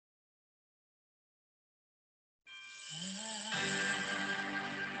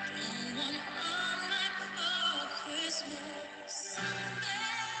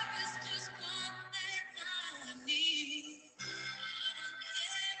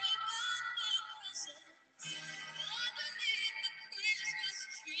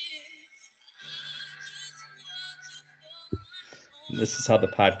This is how the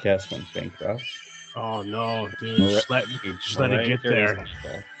podcast went bankrupt. Oh no, dude! Mar- Just let it Mariah get Carey's there.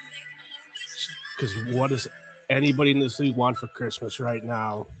 fault. Because what does anybody in this league want for Christmas right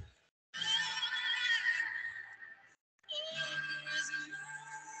now?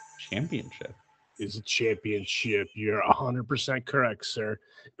 Championship. Is a championship. You're 100% correct, sir.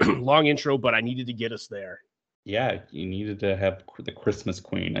 Long intro, but I needed to get us there. Yeah, you needed to have the Christmas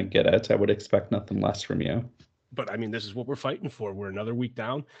Queen. I get it. I would expect nothing less from you. But I mean, this is what we're fighting for. We're another week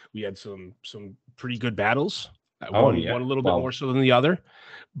down. We had some pretty good battles. Oh, One yeah. one a little bit Well, more so than the other,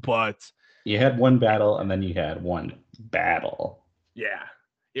 but you had one battle, and then you had one battle. yeah,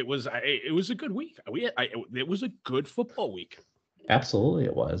 it was a good week. It was a good football week. Absolutely,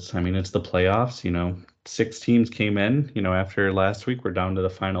 it was. I mean, it's the playoffs. 6 teams came in. After last week, we're down to the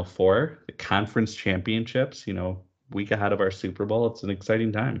final 4. The conference championships. Week ahead of our Super Bowl. It's an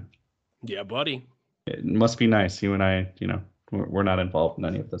exciting time. Yeah, buddy. It must be nice. You and I, we're not involved in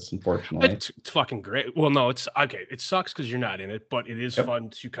any of this, unfortunately. It's fucking great. Well, no, it's okay. It sucks because you're not in it, but it is Yep. fun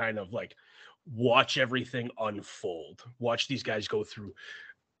to kind of like watch everything unfold. Watch these guys go through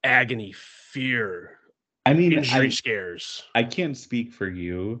agony, fear, I mean, injury scares. I can't speak for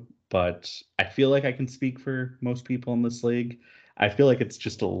you, but I feel like I can speak for most people in this league. I feel like it's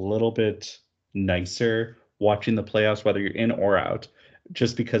just a little bit nicer watching the playoffs, whether you're in or out,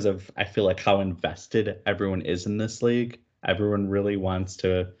 just because of I feel like how invested everyone is in this league. Everyone really wants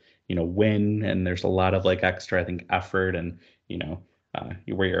to, win, and there's a lot of like extra, I think, effort and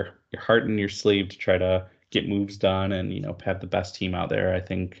you wear your heart in your sleeve to try to get moves done and have the best team out there. I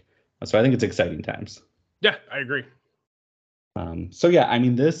think it's exciting times. Yeah, I agree. So yeah, I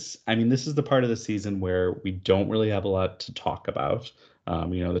mean this is the part of the season where we don't really have a lot to talk about.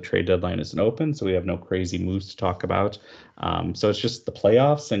 The trade deadline isn't open, so we have no crazy moves to talk about. So it's just the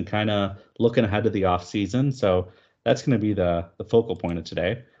playoffs and kind of looking ahead to the off season. So that's going to be the focal point of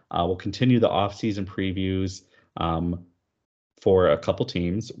today. We'll continue the off season previews for a couple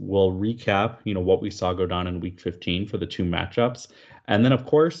teams. We'll recap, what we saw go down in week 15 for the 2 matchups. And then, of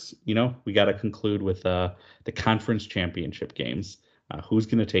course, we got to conclude with the conference championship games. Who's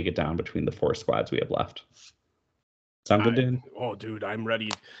going to take it down between the 4 squads we have left? Sound good, Dan? Oh, dude, I'm ready.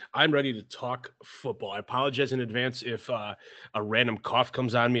 I'm ready to talk football. I apologize in advance if a random cough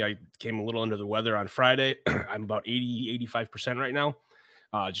comes on me. I came a little under the weather on Friday. I'm about 85% right now.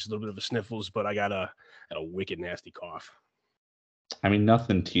 Just a little bit of a sniffles, but I got a wicked nasty cough. I mean,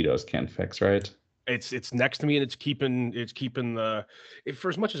 nothing Tito's can't fix, right? It's next to me, and it's keeping the. For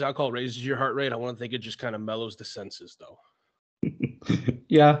as much as alcohol raises your heart rate, I want to think it just kind of mellows the senses, though.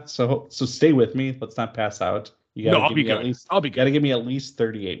 Yeah. So stay with me. Let's not pass out. You got to give me good. at least. I'll be good. Got to give me at least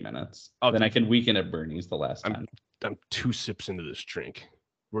 38 minutes. Then I can weaken at Bernie's the last time. I'm 2 sips into this drink.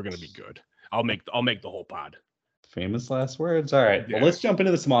 We're gonna be good. I'll make the whole pod. Famous last words. All right. Yeah. Well, let's jump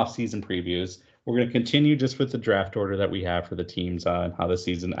into some off-season previews. We're going to continue just with the draft order that we have for the teams and how the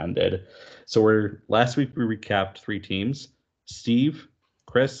season ended. So last week we recapped 3 teams: Steve,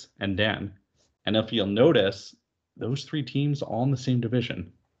 Chris, and Dan. And if you'll notice, those 3 teams all in the same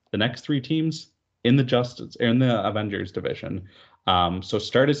division. The next 3 teams in the Avengers division. So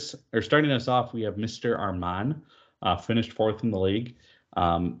starting us off, we have Mr. Armand, finished 4th in the league.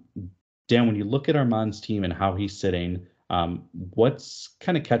 Dan, when you look at Armand's team and how he's sitting, what's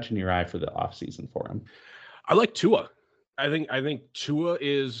kind of catching your eye for the offseason for him? I like Tua. I think Tua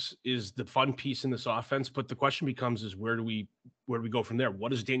is the fun piece in this offense, but the question becomes is where do we go from there? What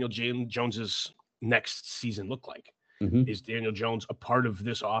does Daniel Jones's next season look like? Mm-hmm. Is Daniel Jones a part of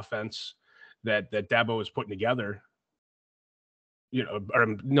this offense that Dabo is putting together?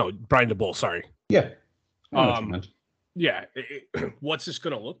 Brian DeBull, sorry. Yeah. Yeah. What's this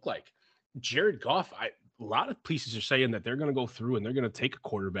going to look like? Jared Goff, a lot of pieces are saying that they're going to go through and they're going to take a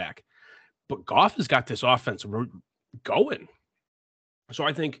quarterback, but Goff has got this offense going. So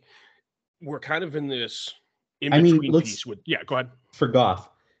I think we're kind of in this in-between piece with, go ahead. For Goff,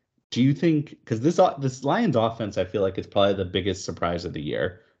 do you think, because this Lions offense, I feel like it's probably the biggest surprise of the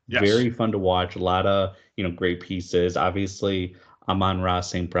year. Yes. Very fun to watch. A lot of, great pieces. Obviously, Amon-Ra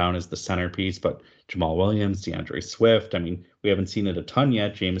St. Brown is the centerpiece, but Jamal Williams, DeAndre Swift. I mean, we haven't seen it a ton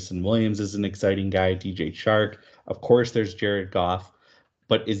yet. Jameson Williams is an exciting guy. DJ Chark. Of course, there's Jared Goff.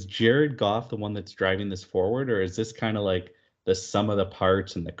 But is Jared Goff the one that's driving this forward, or is this kind of like the sum of the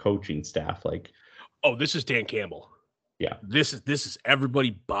parts and the coaching staff? Like, oh, this is Dan Campbell. Yeah. This is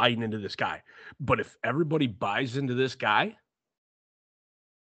everybody buying into this guy. But if everybody buys into this guy,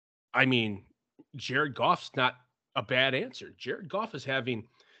 I mean, Jared Goff's not a bad answer. Jared Goff is having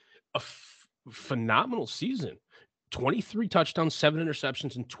a phenomenal season. 23 touchdowns, 7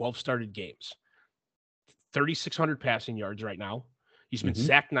 interceptions in 12 started games. 3,600 passing yards right now. He's been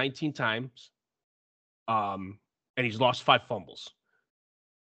sacked 19 times. And he's lost 5 fumbles.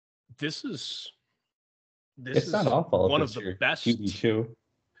 This is not awful. One of the best. QB2.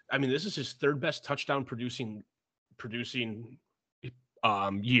 I mean, this is his 3rd best touchdown producing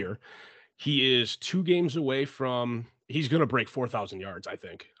year. He is 2 games away from. He's going to break 4,000 yards. I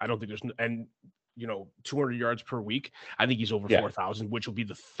think. I don't think there's 200 yards per week. I think he's over 4,000, which will be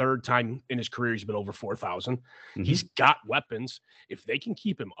the 3rd time in his career he's been over 4,000. He's got weapons. If they can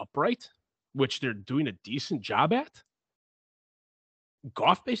keep him upright, which they're doing a decent job at,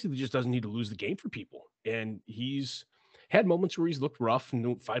 Goff basically just doesn't need to lose the game for people. And he's had moments where he's looked rough,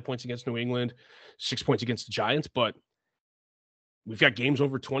 5 points against New England, 6 points against the Giants, but we've got games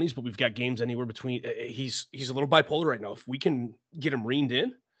over 20s, but we've got games anywhere between. He's a little bipolar right now. If we can get him reined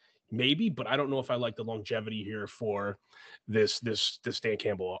in, maybe, but I don't know if I like the longevity here for this Dan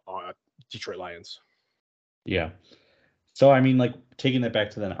Campbell Detroit Lions. Yeah. So, I mean, like, taking that back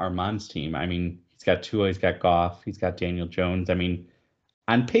to then Armand's team, I mean, he's got Tua, he's got Goff, he's got Daniel Jones. I mean,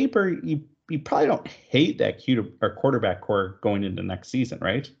 on paper, you probably don't hate that quarterback core going into next season,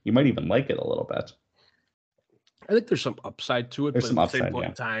 right? You might even like it a little bit. I think there's some upside to it, but at the same point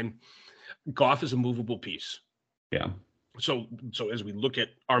in time, Goff is a movable piece. Yeah. So as we look at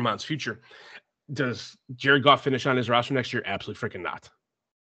Armand's future, does Jared Goff finish on his roster next year? Absolutely freaking not.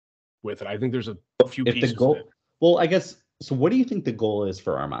 With it, I think there's a few pieces. Well, I guess. So, what do you think the goal is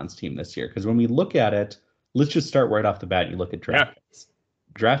for Armand's team this year? Because when we look at it, let's just start right off the bat. You look at draft picks.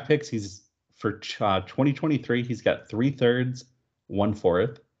 Draft picks. He's for 2023. He's got 3/3,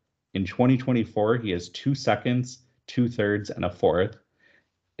 1/4. In 2024, he has 2 seconds, 2/3, and a 4th.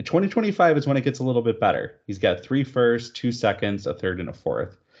 In 2025 is when it gets a little bit better. He's got 3 firsts, 2 seconds, a 1/3, and a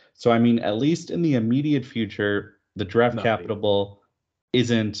 4th. So, I mean, at least in the immediate future, the draft capital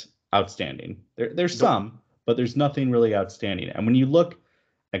isn't outstanding. There's some, but there's nothing really outstanding. And when you look,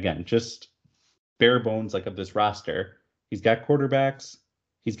 again, just bare bones like of this roster, he's got quarterbacks,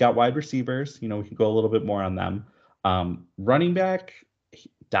 he's got wide receivers. We can go a little bit more on them. Running back,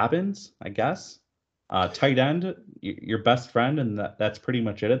 Dobbins, I guess. Tight end, your best friend, and that's pretty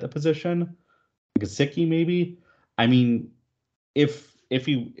much it at the position. Gesicki, maybe. I mean, if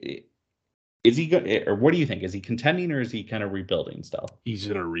he is he good, or what do you think? Is he contending, or is he kind of rebuilding still? He's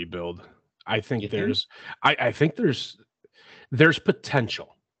in a rebuild. I think I think there's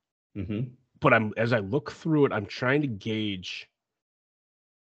potential. But as I look through it, I'm trying to gauge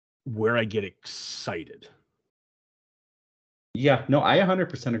where I get excited. Yeah, no, I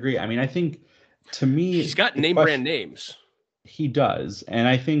 100% agree. I mean, I think to me, he's got name brand names. He does. And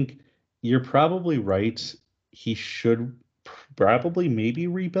I think you're probably right. He should probably maybe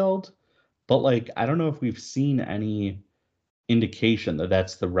rebuild. But, like, I don't know if we've seen any indication that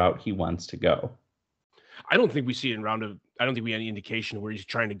that's the route he wants to go. I don't think we see it I don't think we have any indication where he's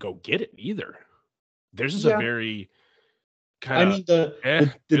trying to go get it either. There's just a very kind of. I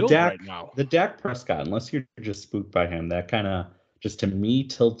mean, the Dak right now. The Dak Prescott, unless you're just spooked by him, that kind of just to me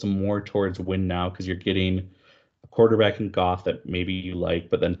tilts more towards win now because you're getting a quarterback in Goff that maybe you like,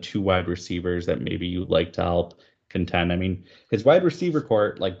 but then 2 wide receivers that maybe you like to help contend. I mean, his wide receiver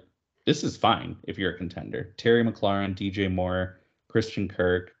core, like, this is fine if you're a contender. Terry McLaurin, DJ Moore, Christian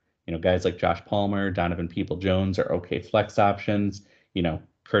Kirk, guys like Josh Palmer, Donovan Peoples-Jones are okay flex options.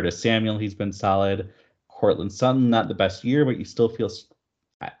 Curtis Samuel, he's been solid. Cortland Sutton, not the best year, but you still feel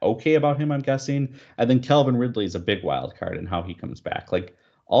okay about him, I'm guessing. And then Calvin Ridley is a big wild card in how he comes back. Like,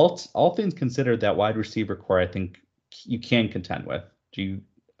 all things considered, that wide receiver core, I think you can contend with. Do you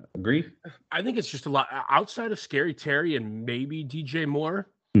agree? I think it's just a lot outside of Scary Terry and maybe DJ Moore.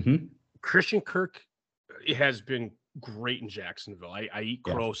 Christian Kirk has been great in Jacksonville. I eat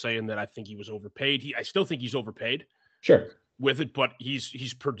crow saying that I think he was overpaid. I still think he's overpaid. Sure. With it, but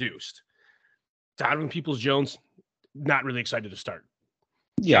he's produced. Donovan Peoples-Jones, not really excited to start.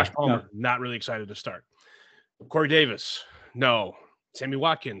 Yeah. Josh Palmer, not really excited to start. Corey Davis, no. Sammy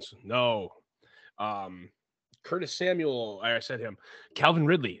Watkins, no. Curtis Samuel, I said him. Calvin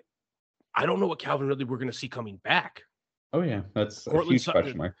Ridley, I don't know what Calvin Ridley we're going to see coming back. Oh, yeah. That's a huge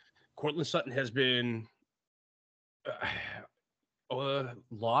question mark. Cortland Sutton has been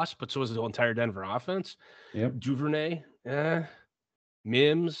lost, but so is the entire Denver offense. Yep. Duvernay,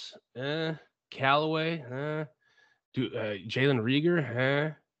 Mims, Callaway, Jalen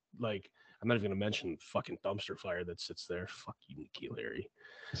Reagor, like, I'm not even going to mention the fucking dumpster fire that sits there. Fuck you, N'Keal Harry.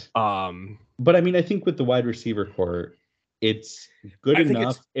 But I mean, I think with the wide receiver core, it's good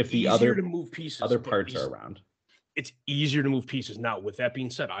enough if the other parts are around. It's easier to move pieces. Now, with that being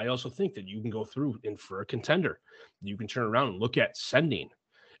said, I also think that you can go through and for a contender, you can turn around and look at sending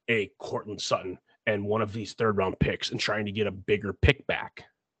a Cortland Sutton and one of these third-round picks and trying to get a bigger pick back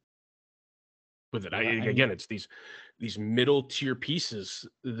with it. Again, it's these middle-tier pieces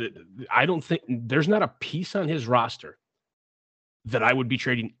that I don't think there's not a piece on his roster that I would be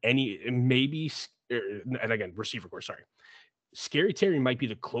trading maybe, and again, receiver core, sorry. Scary Terry might be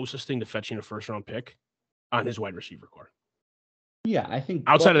the closest thing to fetching a first-round pick on his wide receiver core. Yeah, I think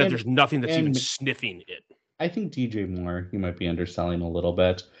outside of that, there's nothing that's even sniffing it. I think DJ Moore, you might be underselling a little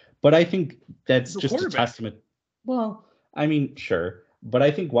bit, but I think that's just a testament. Well, I mean, sure, but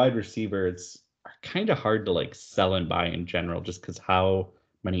I think wide receivers are kind of hard to like sell and buy in general, just because how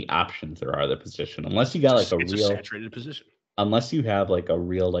many options there are at the position. Unless you got like a saturated position. Unless you have like a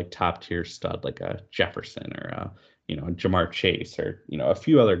real like top tier stud like a Jefferson or a Jamar Chase or a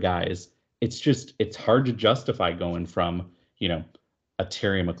few other guys, it's hard to justify going from a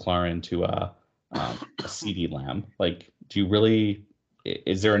Terry McLaurin to a CeeDee Lamb. Like,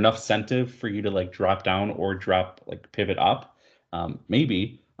 is there enough incentive for you to like drop down or pivot up?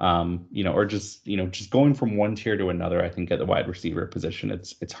 Maybe, or just going from one tier to another. I think at the wide receiver position,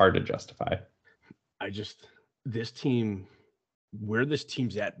 it's hard to justify. This team, where this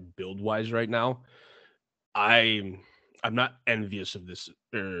team's at build wise right now, I'm not envious of this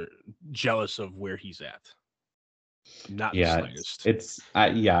or jealous of where he's at. Not the slightest.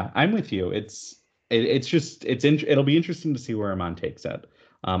 I'm with you. It'll be interesting to see where Armand takes it.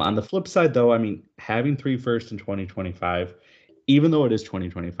 On the flip side, though, I mean, having 3 firsts in 2025, even though it is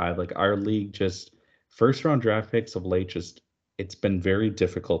 2025, like our league, just first round draft picks of late, it's been very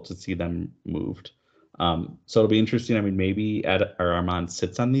difficult to see them moved. So it'll be interesting. I mean, maybe Armand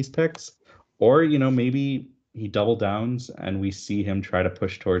sits on these picks, or maybe he double downs and we see him try to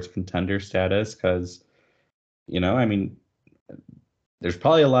push towards contender status because. I mean, there's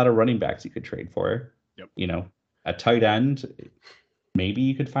probably a lot of running backs you could trade for. Yep. A tight end, maybe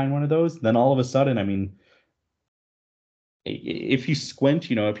you could find one of those. Then all of a sudden, I mean, if you squint,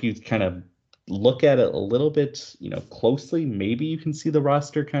 if you kind of look at it a little bit, closely, maybe you can see the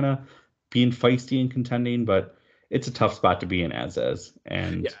roster kind of being feisty and contending, but it's a tough spot to be in as is.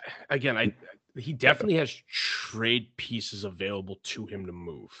 And yeah, again, he definitely has trade pieces available to him to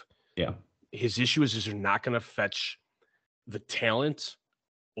move. Yeah. His issue is they're not going to fetch the talent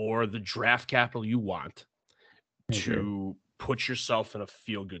or the draft capital you want to put yourself in a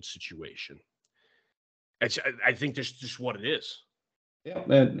feel-good situation. I think that's just what it is. Yeah,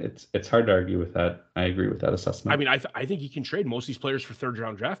 and it's hard to argue with that. I agree with that assessment. I mean, I think he can trade most of these players for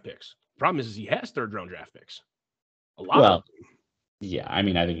third-round draft picks. Problem is he has third-round draft picks. A lot of them. Yeah, I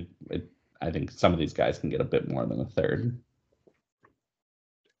mean, I think some of these guys can get a bit more than a third.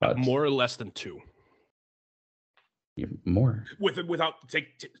 But more or less than 2. More. Without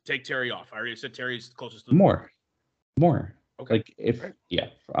take Terry off. I already said Terry's closest to more. Okay. Like if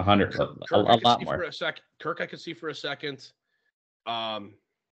 100, a lot more. For a second. Kirk, I could see for a second. Calvin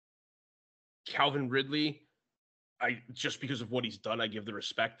Ridley, just because of what he's done, I give the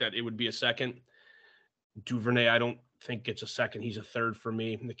respect that it would be a second. Duvernay, I don't think it's a second. He's a third for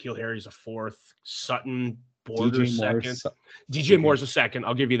me. N'Keal Harry's a 4th. Sutton, Border second. DJ Moore's a second.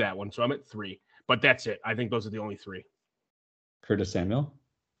 I'll give you that one. So I'm at 3. But that's it. I think those are the only 3. Curtis Samuel?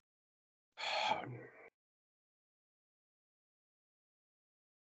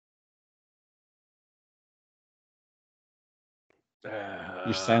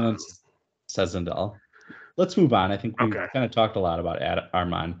 Your silence says it all. Let's move on. I think we've kind of talked a lot about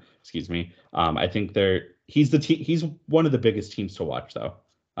Armand. Excuse me. I think he's one of the biggest teams to watch, though,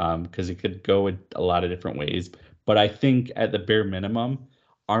 because it could go in a lot of different ways. But I think at the bare minimum,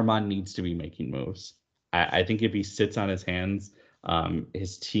 Armand needs to be making moves. I think if he sits on his hands,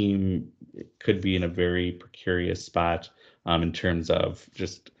 his team could be in a very precarious spot in terms of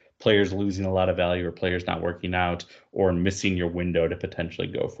just players losing a lot of value or players not working out or missing your window to potentially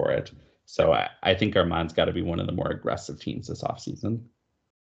go for it. So I think Armand's got to be one of the more aggressive teams this offseason.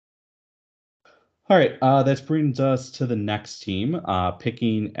 All right, that brings us to the next team,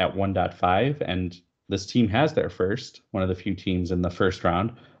 picking at 1.5, and this team has their first, one of the few teams in the first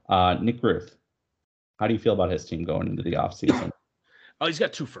round, Nick Ruth. How do you feel about his team going into the offseason? Oh, he's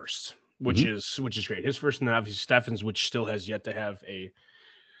got 2 firsts, which is great. His first and obviously Steffens, which still has yet to have a.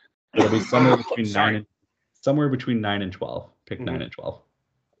 It'll be somewhere between 9 and 12. Pick 9 and 12.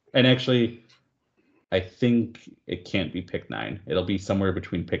 And actually, I think it can't be pick 9. It'll be somewhere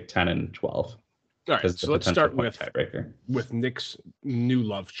between pick 10 and 12. All right, so let's start with Nick's new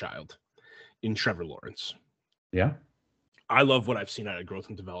love child in Trevor Lawrence. Yeah. I love what I've seen out of growth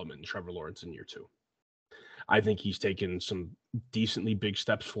and development in Trevor Lawrence in year 2. I think he's taken some decently big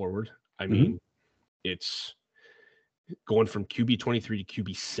steps forward. I mean, it's going from QB 23 to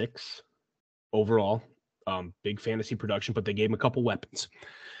QB 6 overall. Big fantasy production, but they gave him a couple weapons.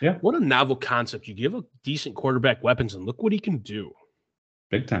 Yeah. What a novel concept. You give a decent quarterback weapons and look what he can do.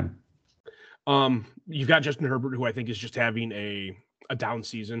 Big time. You've got Justin Herbert, who I think is just having a down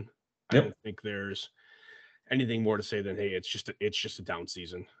season. Yep. I don't think there's anything more to say than, hey, it's just a down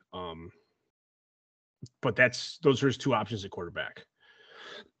season. But those are his two options at quarterback.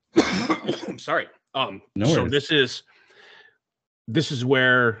 I'm sorry. No so worries. this is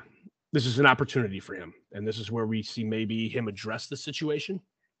where this is an opportunity for him, and this is where we see maybe him address the situation.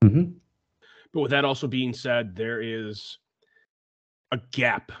 Mm-hmm. But with that also being said, there is a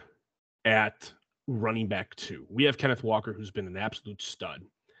gap at running back 2. We have Kenneth Walker, who's been an absolute stud,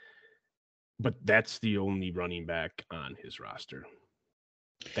 but that's the only running back on his roster.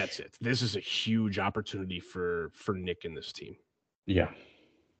 That's it. This is a huge opportunity for Nick and this team. Yeah.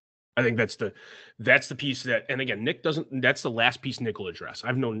 I think that's the piece that, and again, that's the last piece Nick will address.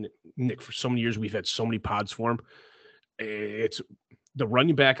 I've known Nick for so many years. We've had so many pods for him. It's the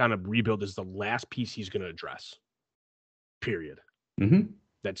running back on a rebuild is the last piece he's going to address. Period. Mm-hmm.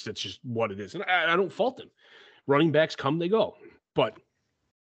 That's just what it is. And I don't fault him. Running backs come, they go. But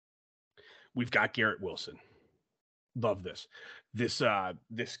we've got Garrett Wilson. Love this. This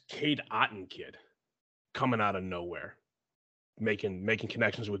Cade Otton kid coming out of nowhere. Making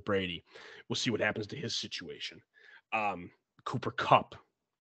connections with Brady. We'll see what happens to his situation. Cooper Kupp,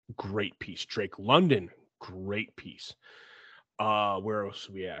 great piece. Drake London, great piece. Where else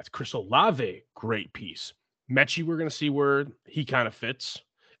are we at? Chris Olave, great piece. Mechie, we're going to see where he kind of fits.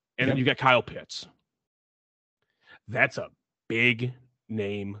 And then you got Kyle Pitts. That's a big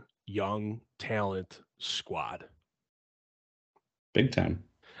name, young talent squad. Big time.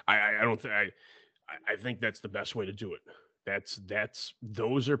 I think that's the best way to do it.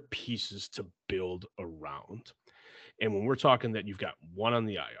 Those are pieces to build around. And when we're talking that you've got 1 on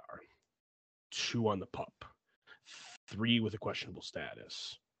the IR, 2 on the PUP, 3 with a questionable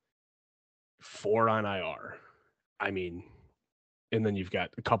status, 4 on IR. I mean, and then you've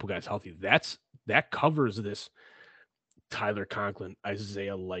got a couple guys healthy. That covers this Tyler Conklin,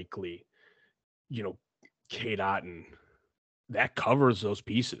 Isaiah Likely, Cade Otton. That covers those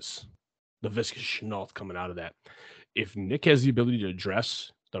pieces. Laviska Shenault coming out of that. If Nick has the ability to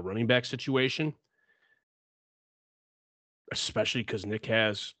address the running back situation, especially because Nick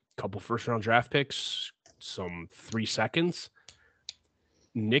has a couple first-round draft picks, some 3 seconds,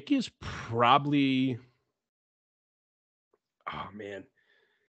 Nick is probably,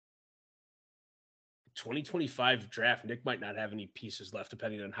 2025 draft, Nick might not have any pieces left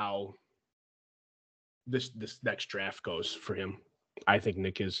depending on how this next draft goes for him. I think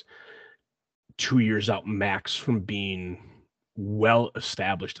Nick is 2 years out max from being well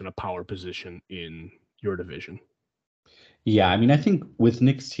established in a power position in your division. Yeah, I mean, I think with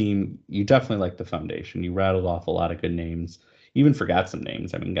Nick's team, you definitely like the foundation. You rattled off a lot of good names. You even forgot some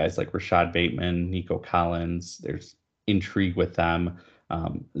names. I mean, guys like Rashad Bateman, Nico Collins, there's intrigue with them.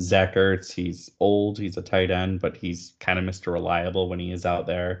 Zach Ertz, he's old, he's a tight end, but he's kind of Mr. Reliable when he is out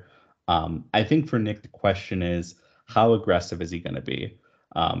there. I think for Nick, the question is, how aggressive is he going to be?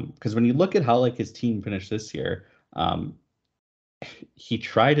 Because when you look at how his team finished this year, he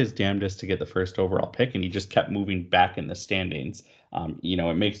tried his damnedest to get the first overall pick, and he just kept moving back in the standings.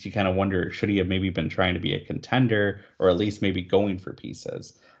 It makes you kind of wonder, should he have maybe been trying to be a contender, or at least maybe going for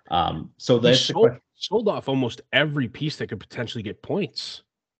pieces? So that's the question. Sold off almost every piece that could potentially get points.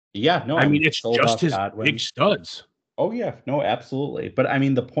 Yeah, no, I mean it's just his Godwin. Big studs. Oh yeah, no, absolutely. But I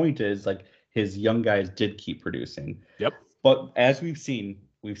mean, the point is his young guys did keep producing. Yep. But as we've seen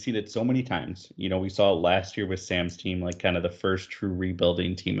it so many times. We saw it last year with Sam's team, kind of the first true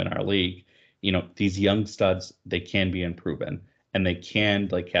rebuilding team in our league. These young studs, they can be improving, and they can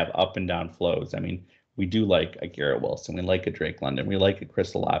have up and down flows. I mean, we do like a Garrett Wilson, we like a Drake London, we like a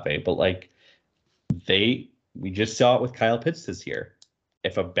Chris Olave, but we just saw it with Kyle Pitts this year.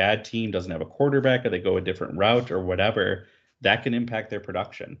 If a bad team doesn't have a quarterback, or they go a different route or whatever, that can impact their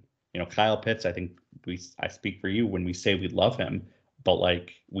production. Kyle Pitts, I think I speak for you when we say we love him, but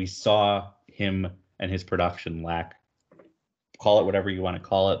we saw him and his production lack. Call it whatever you want to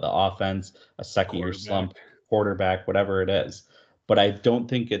call it, the offense, a second-year slump, quarterback, whatever it is. But I don't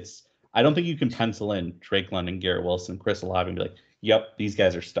think you can pencil in Drake London, Garrett Wilson, Chris Olave and be like, yep, these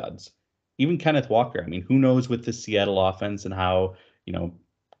guys are studs. Even Kenneth Walker. I mean, who knows with the Seattle offense and how,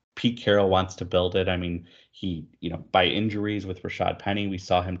 Pete Carroll wants to build it. I mean, he, by injuries with Rashad Penny, we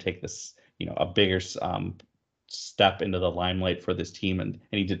saw him take this, a bigger step into the limelight for this team, and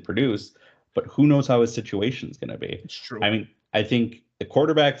he did produce. But who knows how his situation is going to be? It's true. I mean, I think the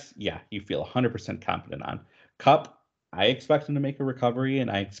quarterbacks, yeah, you feel 100% confident on. Kupp, I expect him to make a recovery,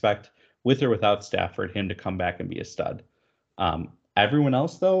 and I expect with or without Stafford, him to come back and be a stud. Everyone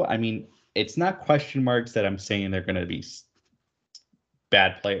else, though, I mean, it's not question marks that I'm saying they're going to be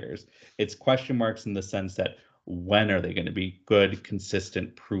bad players. It's question marks in the sense that when are they going to be good,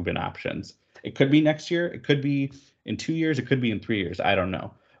 consistent, proven options? It could be next year. It could be in 2 years. It could be in 3 years. I don't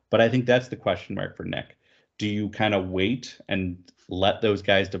know. But I think that's the question mark for Nick. Do you kind of wait and let those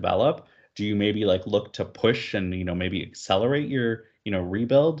guys develop? Do you maybe like look to push and, maybe accelerate your,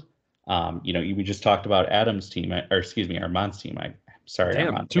 rebuild? We just talked about Adam's team, or excuse me, Armand's team. Sorry, Damn,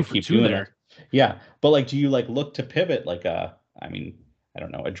 Armand. 2 I for keep 2 doing there. that. Yeah. But like, do you like look to pivot like I mean, I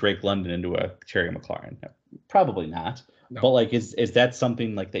don't know, a Drake London into a Terry McLaurin? Probably not. No. But like, is that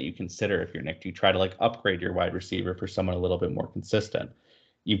something like that you consider if you're Nick? Do you try to like upgrade your wide receiver for someone a little bit more consistent?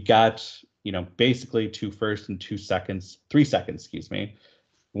 You've got, basically 2 firsts and 2 seconds, 3 seconds, excuse me.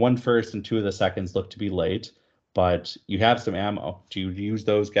 1 first and 2 of the seconds look to be late, but you have some ammo. Do you use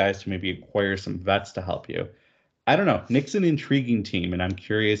those guys to maybe acquire some vets to help you? I don't know. Nick's an intriguing team, and I'm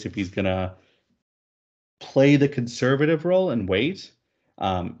curious if he's gonna play the conservative role and wait.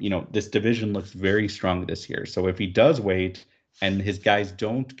 This division looks very strong this year. So if he does wait and his guys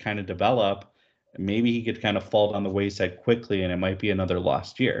don't kind of develop, maybe he could kind of fall down the wayside quickly and it might be another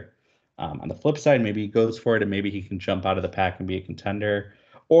lost year. On the flip side, maybe he goes for it and maybe he can jump out of the pack and be a contender.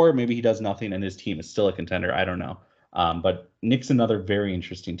 Or maybe he does nothing and his team is still a contender. I don't know. But Nick's another very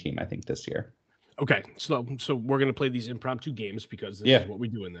interesting team, I think, this year. Okay, so we're going to play these impromptu games because this is what we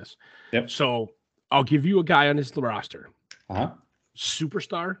do in this. Yep. So I'll give you a guy on his roster. Uh-huh.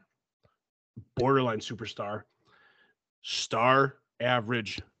 Superstar, borderline superstar, star,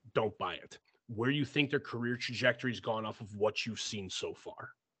 average, don't buy it. Where you think their career trajectory has gone off of what you've seen so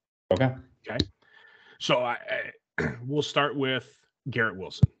far. Okay. So we'll start with Garrett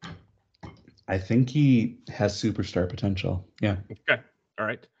Wilson. I think he has superstar potential. Yeah. Okay. All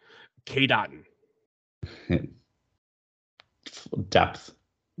right. K. Dotton. Depth.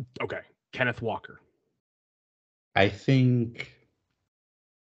 Okay. Kenneth Walker. I think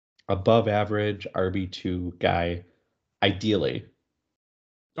above average RB2 guy, ideally.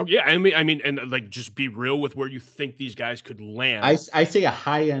 Oh yeah, I mean, and like just be real with where you think these guys could land. I say a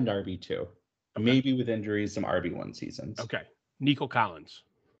high end RB2, okay. Maybe with injuries, some RB1 seasons. Okay, Nico Collins,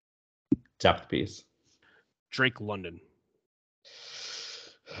 depth piece. Drake London.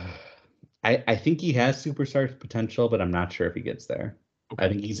 I think he has superstar potential, but I'm not sure if he gets there. Okay.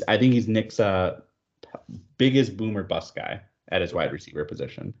 I think he's Nick's biggest boomer bust guy at his wide receiver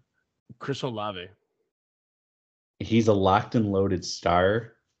position. Chris Olave. He's a locked and loaded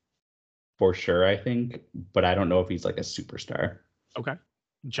star for sure, I think, but I don't know if he's like a superstar. Okay.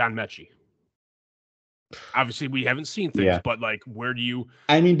 John Mechie. Obviously, we haven't seen things, but like, where do you?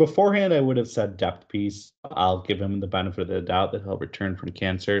 I mean, beforehand, I would have said depth piece. I'll give him the benefit of the doubt that he'll return from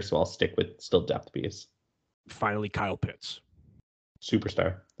cancer, so I'll stick with still depth piece. Finally, Kyle Pitts.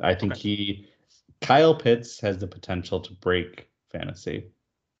 Superstar. I think Kyle Pitts has the potential to break fantasy.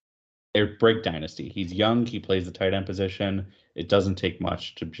 Or break dynasty. He's young. He plays the tight end position. It doesn't take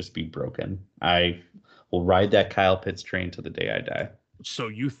much to just be broken. I will ride that Kyle Pitts train to the day I die. So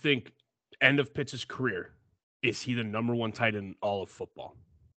you think end of Pitts' career, is he the number 1 tight end in all of football?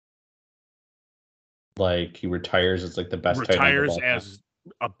 Like he retires as like the best tight end. Retires as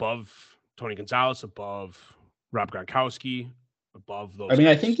above Tony Gonzalez, above Rob Gronkowski, above those. I mean,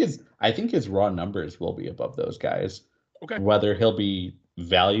 guys. I think his raw numbers will be above those guys. Okay. Whether he'll be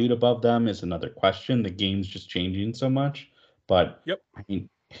valued above them is another question. The game's just changing so much. But I mean,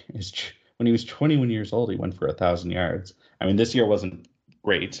 when he was 21 years old, he went for 1,000 yards. I mean, this year wasn't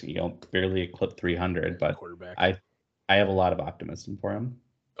great. Barely eclipsed 300, but I have a lot of optimism for him.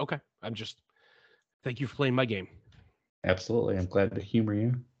 Okay. Thank you for playing my game. Absolutely. I'm glad to humor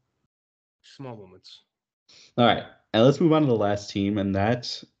you. Small moments. All right. And let's move on to the last team, and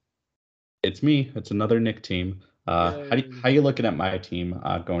it's me. It's another Nick team. How you looking at my team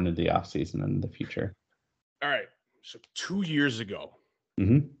going into the offseason and the future? All right. So 2 years ago,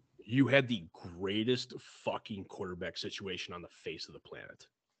 you had the greatest fucking quarterback situation on the face of the planet.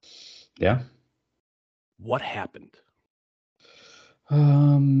 Yeah. What happened?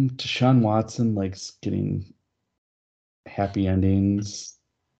 Deshaun Watson likes getting happy endings.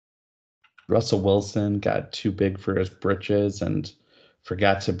 Russell Wilson got too big for his britches and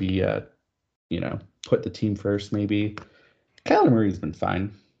forgot to be put the team first, maybe. Kyler Murray's been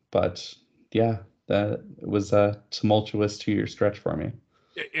fine, but yeah, that was a tumultuous 2-year stretch for me.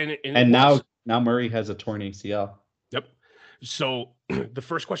 And now Murray has a torn ACL. Yep. So the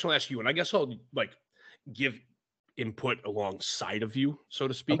first question I'll ask you, and I guess I'll give input alongside of you, so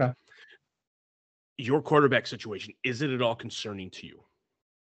to speak. Okay. Your quarterback situation, is it at all concerning to you?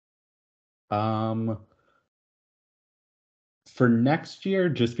 Um, for next year,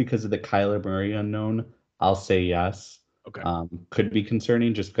 just because of the Kyler Murray unknown, I'll say yes. Okay. Could be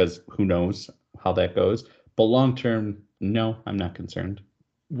concerning just because who knows how that goes. But long term, no, I'm not concerned.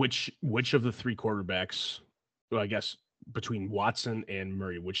 Which of the three quarterbacks, well, I guess between Watson and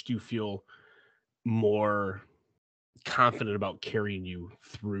Murray, which do you feel more confident about carrying you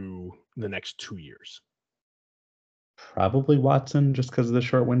through the next 2 years? Probably Watson, just because of the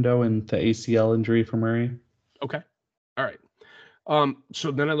short window and the ACL injury for Murray. Okay. All right.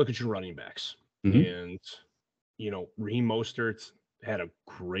 So then I look at your running backs, Hmm. and Raheem Mostert had a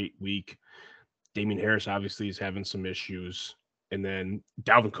great week. Damian Harris obviously is having some issues, and then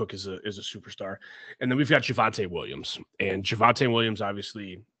Dalvin Cook is a superstar, and then we've got Javonte Williams, and Javonte Williams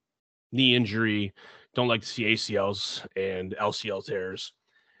obviously knee injury. Don't like to see ACLs and LCL tears.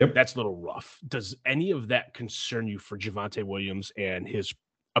 Yep. That's a little rough. Does any of that concern you for Javonte Williams and his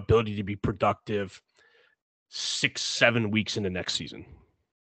ability to be productive 6-7 weeks into next season?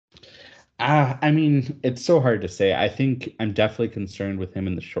 I mean, it's so hard to say. I think I'm definitely concerned with him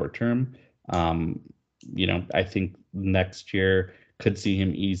in the short term. Um, I think next year could see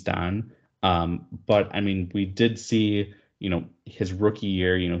him eased on. But I mean, we did see, his rookie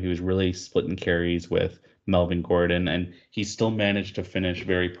year, he was really splitting carries with Melvin Gordon, and he still managed to finish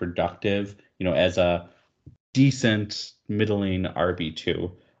very productive, as a decent middling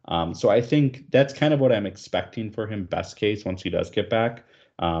RB2. So I think that's kind of what I'm expecting for him, best case, once he does get back.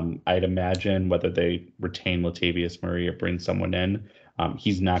 I'd imagine whether they retain Latavius Murray or bring someone in,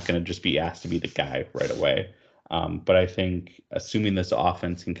 he's not going to just be asked to be the guy right away. But I think, assuming this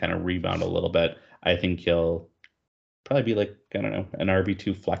offense can kind of rebound a little bit, I think he'll probably be like, I don't know, an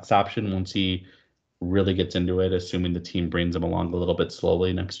RB2 flex option once he really gets into it, assuming the team brings him along a little bit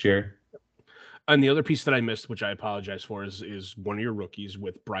slowly next year. And the other piece that I missed, which I apologize for, is one of your rookies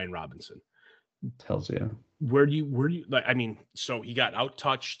with Brian Robinson. Tells you. Where do you like? I mean, so he got not out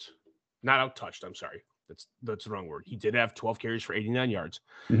touched. I'm sorry, that's the wrong word. He did have 12 carries for 89 yards,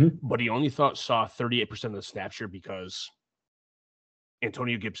 Hmm. but he only saw 38% of the snap share because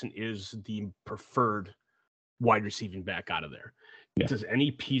Antonio Gibson is the preferred wide receiving back out of there. Yeah. Does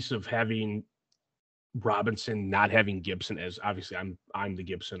any piece of having Robinson not having Gibson, as obviously I'm the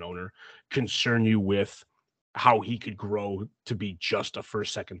Gibson owner, concern you with how he could grow to be just a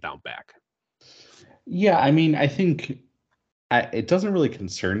first, second down back? Yeah, I mean, I think it doesn't really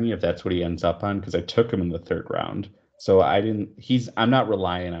concern me if that's what he ends up on because I took him in the third round. So I didn't, I'm not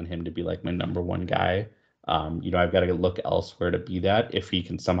relying on him to be like my number one guy. I've got to look elsewhere to be that. If he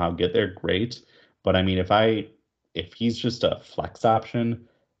can somehow get there, great. But I mean, if he's just a flex option,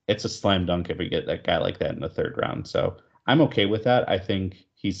 it's a slam dunk if we get that guy like that in the third round. So I'm okay with that. I think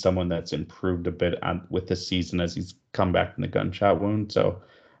he's someone that's improved a bit with this season as he's come back from the gunshot wound. So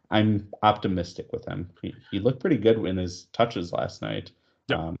I'm optimistic with him. He looked pretty good in his touches last night.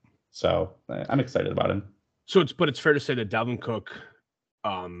 Yep. So I'm excited about him. But it's fair to say that Dalvin Cook,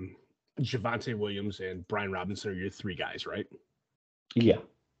 um, Javonte Williams, and Brian Robinson are your three guys, right? Yeah.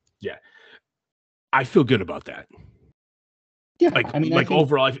 Yeah. I feel good about that. Yeah. Like I mean, I like think.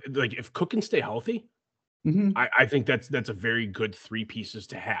 overall, if Cook can stay healthy, Mhm. I think that's a very good three pieces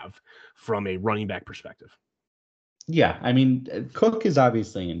to have from a running back perspective. Yeah. I mean, Cook is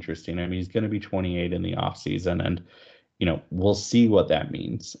obviously interesting. I mean, he's going to be 28 in the offseason, and we'll see what that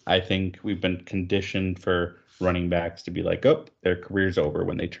means. I think we've been conditioned for running backs to be like, oh, their career's over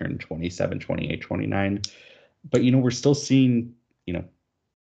when they turn 27, 28, 29. But we're still seeing,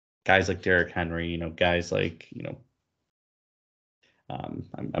 guys like Derrick Henry, guys like,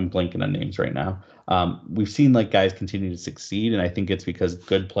 I'm blanking on names right now. We've seen like guys continue to succeed, and I think it's because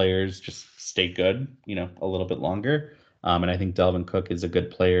good players just stay good, a little bit longer. And I think Delvin Cook is a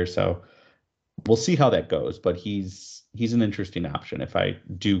good player, so we'll see how that goes. But he's an interesting option. If I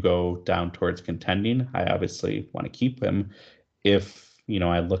do go down towards contending, I obviously want to keep him. If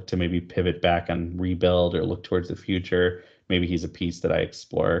I look to maybe pivot back and rebuild or look towards the future, maybe he's a piece that I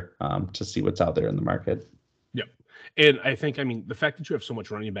explore to see what's out there in the market. Yep. And I think, I mean, the fact that you have so much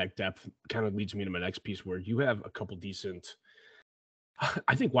running back depth kind of leads me to my next piece where you have a couple decent,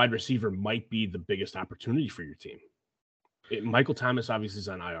 I think wide receiver might be the biggest opportunity for your team. Michael Thomas obviously is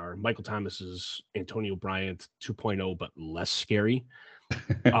on IR. Michael Thomas is Antonio Bryant 2.0, but less scary.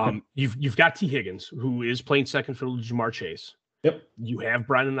 You've got T. Higgins, who is playing second fiddle to Jamar Chase. Yep. You have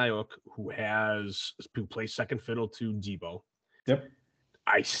Brandon Ayuk, who plays second fiddle to Debo. Yep.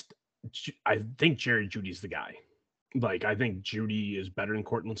 I think Jerry Judy's the guy. Like, I think Judy is better than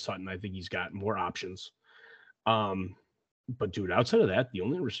Cortland Sutton. I think he's got more options. But dude, outside of that, the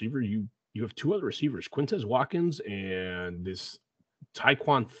only receiver you have two other receivers, Quintez Watkins and this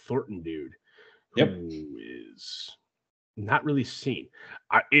Tyquan Thornton dude. Yep. who is not really seen.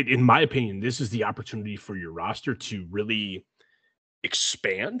 In my opinion, this is the opportunity for your roster to really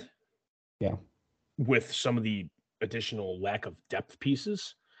expand. Yeah. With some of the additional lack of depth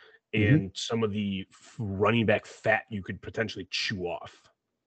pieces Mm-hmm. and some of the running back fat you could potentially chew off.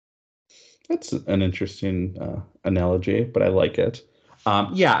 That's an interesting analogy, but I like it.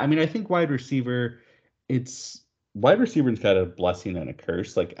 Yeah, I mean, I think it's wide receiver's got a blessing and a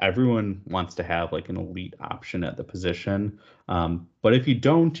curse. Like everyone wants to have like an elite option at the position, but if you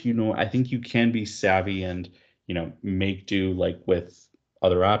don't, I think you can be savvy and make do like with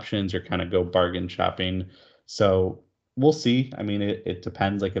other options or kind of go bargain shopping. So we'll see. I mean, it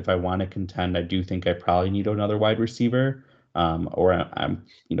depends. Like if I want to contend, I do think I probably need another wide receiver. Or I'm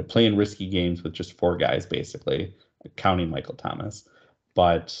playing risky games with just four guys basically, counting Michael Thomas.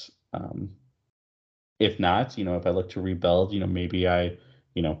 But if not, if I look to rebuild, maybe I,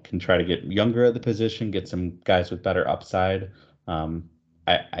 can try to get younger at the position, get some guys with better upside. Um,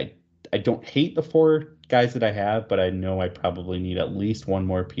 I don't hate the four guys that I have, but I know I probably need at least one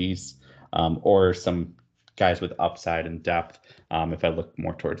more piece, or some guys with upside and depth, if I look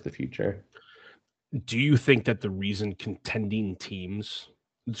more towards the future. Do you think that the reason contending teams,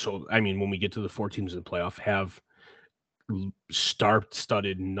 so I mean, when we get to the four teams in the playoff, have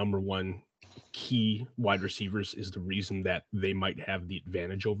star-studded number one key wide receivers is the reason that they might have the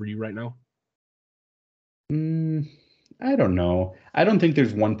advantage over you right now? I don't know. I don't think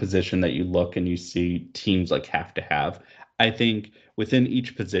there's one position that you look and you see teams like have to have. I think within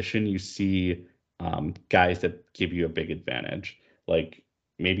each position you see guys that give you a big advantage. Like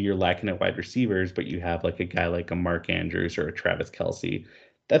maybe you're lacking at wide receivers, but you have like a guy like a Mark Andrews or a Travis Kelce.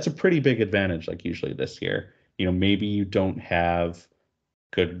 That's a pretty big advantage, like usually this year. Maybe you don't have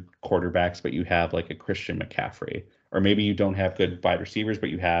good quarterbacks, but you have like a Christian McCaffrey, or maybe you don't have good wide receivers, but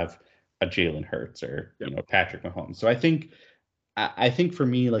you have a Jalen Hurts or Yep. Patrick Mahomes. So I think for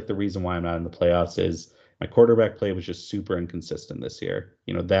me, like the reason why I'm not in the playoffs is my quarterback play was just super inconsistent this year.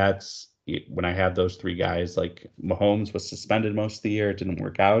 That's when I have those three guys. Like Mahomes was suspended most of the year; it didn't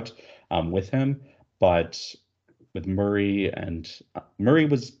work out with him, but with Murray Murray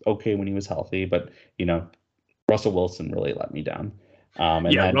was okay when he was healthy, but Russell Wilson really let me down.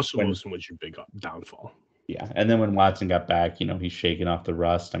 And Yeah, then Russell when Wilson was your big downfall. Yeah, and then when Watson got back, he's shaking off the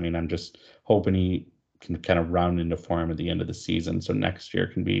rust. I mean, I'm just hoping he can kind of round into form at the end of the season, so next year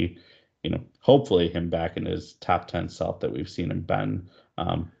can be, hopefully him back in his top 10 self that we've seen him been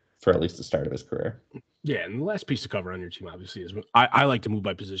for at least the start of his career. Yeah, and the last piece to cover on your team obviously is I like to move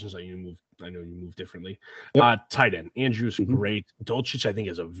by positions. I know you move differently. Yep. Tight end. Andrew's Mhm. great. Dulcich, I think,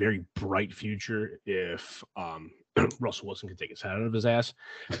 has a very bright future if Russell Wilson can take his head out of his ass.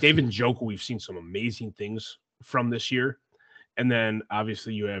 David Njoku, we've seen some amazing things from this year. And then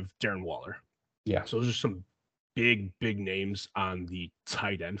obviously you have Darren Waller. Yeah. So those are some big names on the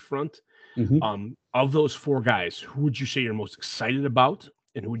tight end front. Mhm. Of those four guys, who would you say you're most excited about?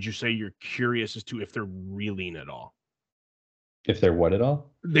 And who would you say you're curious as to if they're reeling at all? If they're what at all?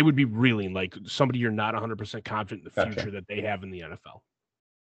 They would be reeling, like somebody you're not 100% confident in the Gotcha. future that they have in the NFL.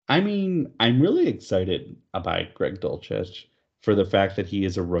 I mean, I'm really excited about Greg Dulcich for the fact that he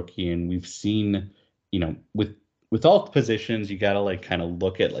is a rookie, and we've seen, with all positions, you gotta like kind of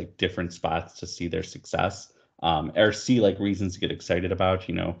look at like different spots to see their success, or see like reasons to get excited about.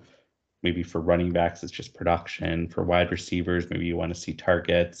 Maybe for running backs, it's just production. For wide receivers, maybe you want to see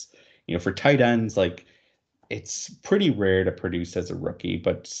targets. For tight ends, like it's pretty rare to produce as a rookie,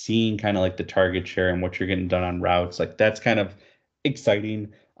 but seeing kind of like the target share and what you're getting done on routes, like that's kind of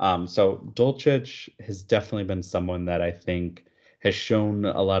exciting. So Dulcich has definitely been someone that I think has shown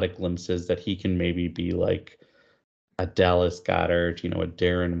a lot of glimpses that he can maybe be like a Dallas Goedert, a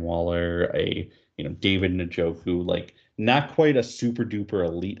Darren Waller, a David Njoku, like not quite a super duper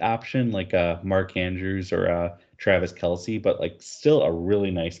elite option like a Mark Andrews or a Travis Kelce, but like still a really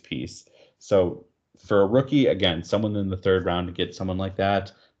nice piece. So for a rookie, again, someone in the third round to get someone like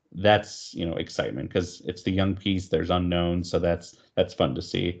that, that's excitement because it's the young piece. There's unknown, so that's fun to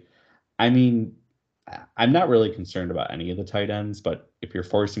see. I mean, I'm not really concerned about any of the tight ends, but if you're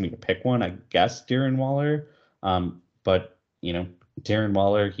forcing me to pick one, I guess Darren Waller. But Darren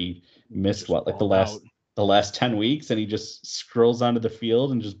Waller, he missed Just what like the balled out. last 10 weeks, and he just scrolls onto the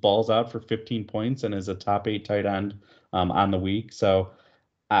field and just balls out for 15 points and is a top 8 tight end on the week. So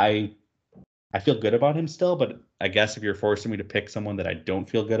I I feel good about him still, but I guess if you're forcing me to pick someone that I don't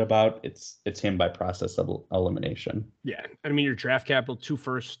feel good about, it's him by process of elimination. Yeah. I mean, your draft capital, 2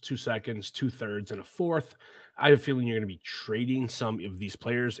 firsts, 2 seconds, 2 thirds, and a fourth. I have a feeling you're going to be trading some of these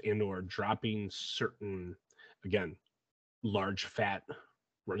players and or dropping certain, again, large fat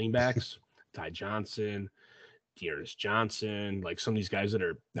running backs Ty Johnson, Dearness Johnson, like some of these guys that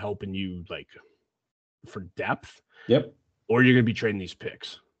are helping you like for depth. Yep. Or you're going to be trading these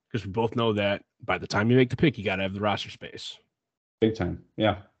picks because we both know that by the time you make the pick, you got to have the roster space. Big time.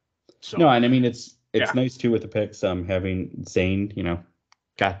 Yeah. So no, and I mean, it's nice too with the picks. Having Zane,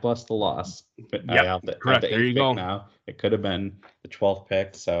 God bless the loss. Yeah, correct. There you go. Now it could have been the 12th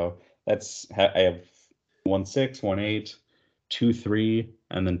pick. So I have 1-6, 1-8, 2-3,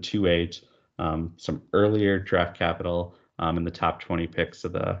 and then 2-8. Some earlier draft capital in the top 20 picks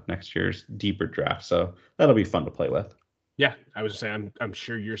of the next year's deeper draft. So that'll be fun to play with. Yeah, I was saying, I'm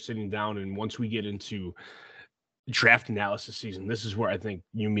sure you're sitting down, and once we get into draft analysis season, this is where I think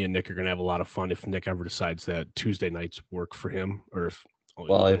you, me, and Nick are going to have a lot of fun if Nick ever decides that Tuesday nights work for him, or if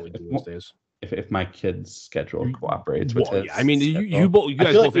if my kid's schedule cooperates with his. Yeah, I mean, you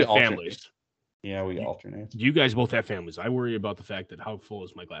guys both have families. Yeah, we alternate. You guys both have families. I worry about the fact that how full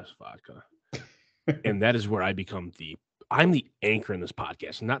is my glass of vodka, and that is where I become I'm the anchor in this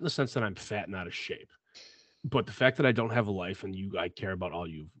podcast, not in the sense that I'm fat and out of shape, but the fact that I don't have a life and I care about all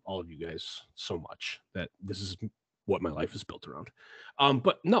of you guys so much that this is what my life is built around.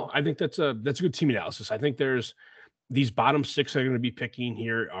 But no, I think that's a good team analysis. I think there's these bottom 6 that are going to be picking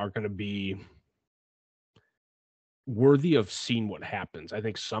here are going to be worthy of seeing what happens. I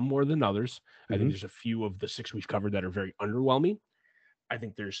think some more than others. I think there's a few of the 6 we've covered that are very underwhelming. I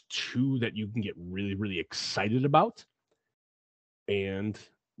think there's 2 that you can get really, really excited about. And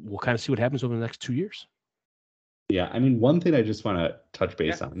we'll kind of see what happens over the next 2 years. Yeah, I mean, one thing I just want to touch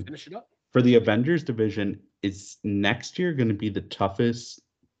base on. Finish it up. For the Avengers division, is next year going to be the toughest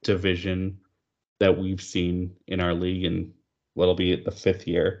division that we've seen in our league in what'll be the 5th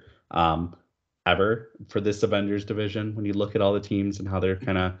year ever for this Avengers division when you look at all the teams and how they're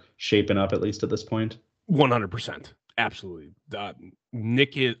kind of shaping up, at least at this point? 100%. Absolutely.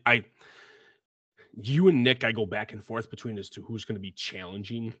 Nick is you and Nick, I go back and forth between as to who's going to be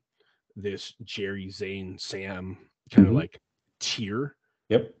challenging this Jerry, Zane, Sam kind of like tier.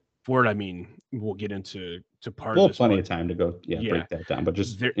 Yep. For it, I mean, we'll get into part of this. Plenty of time to go, break that down. But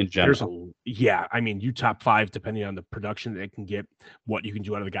just in general, I mean, you top 5 depending on the production that it can get, what you can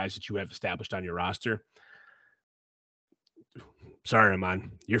do out of the guys that you have established on your roster. Sorry,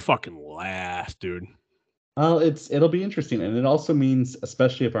 Amon, you're fucking last, dude. Well, it'll be interesting, and it also means,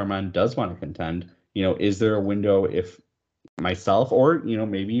 especially if Armand does want to contend, is there a window if myself or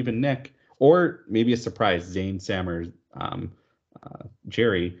maybe even Nick or maybe a surprise Zane, Sam, or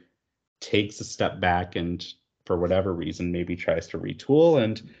Jerry takes a step back and for whatever reason maybe tries to retool,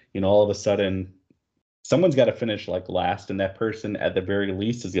 and all of a sudden someone's got to finish like last, and that person at the very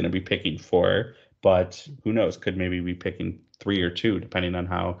least is going to be picking 4, but who knows, could maybe be picking 3 or 2 depending on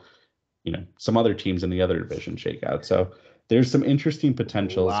how some other teams in the other division shake out. So there's some interesting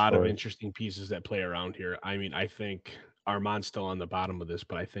potentials. A lot of interesting pieces that play around here. I mean, I think Armand's still on the bottom of this,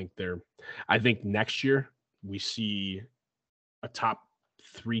 but I think next year we see a top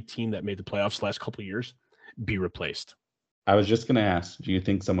 3 team that made the playoffs the last couple of years be replaced. I was just going to ask, do you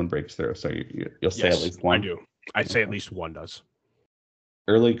think someone breaks through? So you'll say at least one? I do. I'd say at least one does.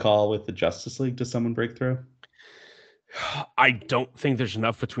 Early call with the Justice League. Does someone break through? I don't think there's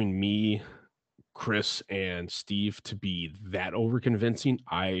enough between me, Chris, and Steve to be that over convincing.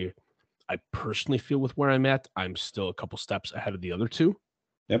 I personally feel with where I'm at, I'm still a couple steps ahead of the other 2.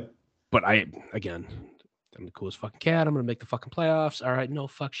 Yep. But I'm the coolest fucking cat. I'm going to make the fucking playoffs. All right. No,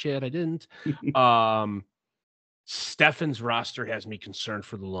 fuck shit. I didn't. Stefan's roster has me concerned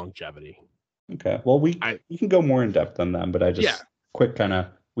for the longevity. Okay. Well, we can go more in depth on them, but I just quick kind of,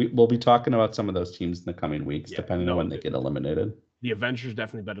 we'll be talking about some of those teams in the coming weeks, depending on when they get eliminated. The Avengers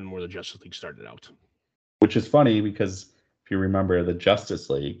definitely better than where the Justice League started out. Which is funny because if you remember the Justice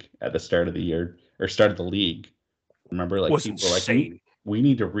League at the start of the year or start of the league, remember like people were like, we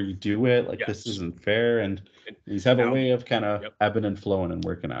need to redo it. Like this isn't fair. And these have a way of kind of ebbing and flowing and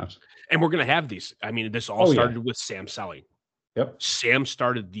working out. And we're going to have these. I mean, this all started with Sam selling. Yep. Sam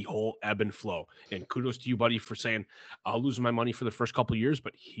started the whole ebb and flow. And kudos to you, buddy, for saying, I'll lose my money for the first couple of years,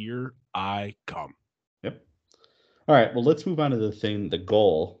 but here I come. Yep. All right. Well, let's move on to the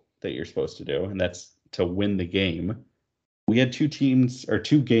goal that you're supposed to do, and that's to win the game. We had 2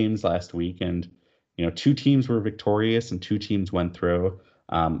 games last week, and 2 teams were victorious and 2 teams went through.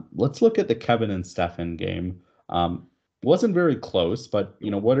 Let's look at the Kevin and Stefan game. Wasn't very close, but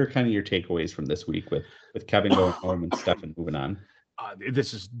what are kind of your takeaways from this week with Kevin going home and Stefan moving on?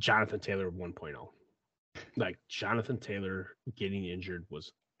 This is Jonathan Taylor 1.0. Like Jonathan Taylor getting injured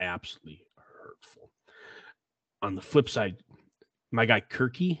was absolutely hurtful. On the flip side, my guy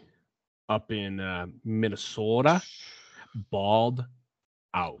Kirky up in Minnesota balled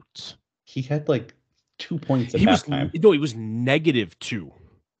out. he had like 2 points at He was halftime. no, he was -2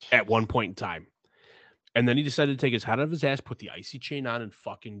 at one point in time. And then he decided to take his head out of his ass, put the icy chain on, and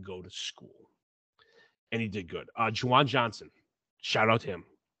fucking go to school. And he did good. Juwan Johnson, shout out to him.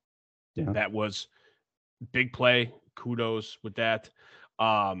 Yeah. That was big play. Kudos with that.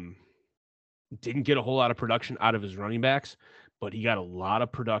 Didn't get a whole lot of production out of his running backs, but he got a lot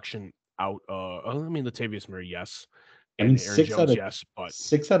of production out. Latavius Murray, yes. And Aaron Jones, yes. But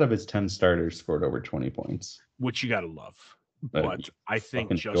 6 out of his 10 starters scored over 20 points. Which you got to love. But I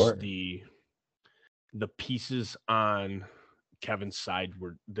think just the pieces on Kevin's side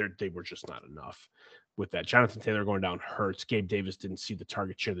they were just not enough with that. Jonathan Taylor going down hurts. Gabe Davis didn't see the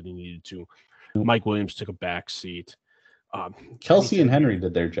target share that he needed to. Mike Williams took a back seat. Kelsey and Henry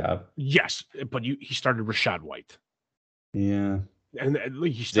did their job. Yes, but he started Rachaad White. Yeah. And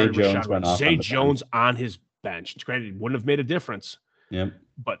he started Rachaad White. Zay Jones on his bench. Granted, wouldn't have made a difference. Yep.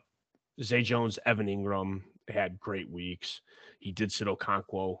 But Zay Jones, Evan Ingram had great weeks. He did sit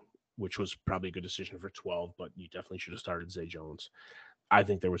Okonkwo, which was probably a good decision for 12, but you definitely should have started Zay Jones. I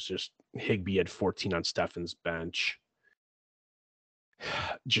think there was just Higbee had 14 on Stefan's bench.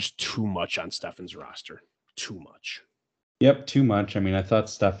 Just too much on Stefan's roster. Too much. Yep, too much. I mean, I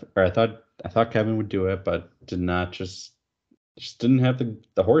thought Kevin would do it, but did not just didn't have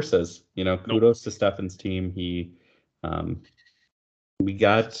the horses. Kudos to Stefan's team. I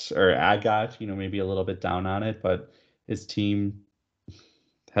got, maybe a little bit down on it, but his team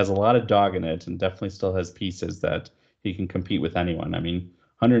has a lot of dog in it and definitely still has pieces that he can compete with anyone. I mean,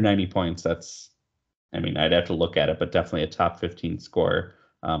 190 points, I'd have to look at it, but definitely a top 15 score,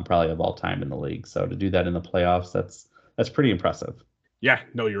 probably of all time in the league. So to do that in the playoffs, that's pretty impressive. Yeah,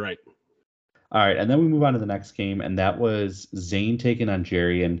 no, you're right. All right, and then we move on to the next game, and that was Zane taking on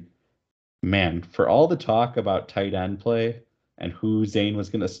Jerry. And man, for all the talk about tight end play and who Zane was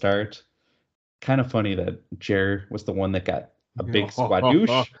going to start, kind of funny that Jerry was the one that got a big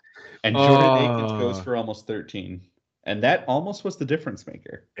squadouche, and Jordan Akins goes for almost 13. And that almost was the difference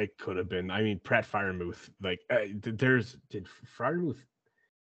maker. It could have been. I mean, Pratt Freiermuth, did Freiermuth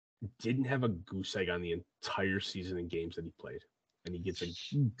didn't have a goose egg on the entire season in games that he played. And he gets a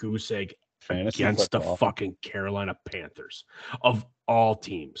goose egg against the fucking Carolina Panthers of all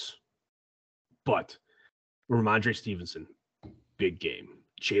teams. But Ramondre Stevenson, big game.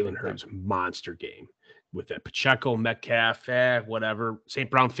 Jalen Hurts, monster game. With that Pacheco, Metcalf, whatever.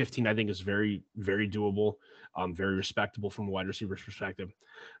 St. Brown 15, I think, is very, very doable. Very respectable from a wide receiver's perspective.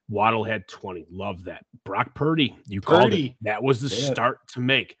 Waddle had 20. Love that. Brock Purdy, you called it. That was the start to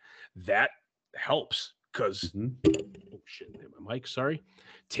make. That helps because oh shit, my mic, sorry.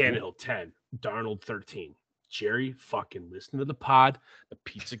 Tannehill 10, Darnold 13. Jerry, fucking listen to the pod, the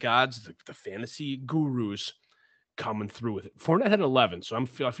pizza gods, the fantasy gurus coming through with it. Fournette had 11, so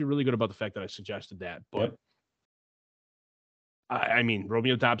I feel really good about the fact that I suggested that. But I mean,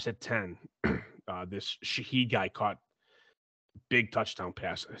 Romeo Doubs had 10. This Shaheed guy caught big touchdown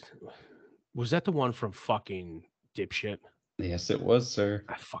pass. Was that the one from fucking dipshit? Yes, it was, sir.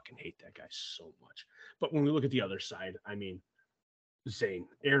 I fucking hate that guy so much. But when we look at the other side, I mean, Zane,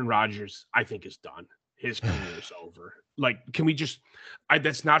 Aaron Rodgers, I think is done. His career is over. Like, can we just?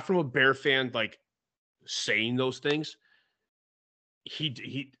 That's not from a Bear fan, like saying those things.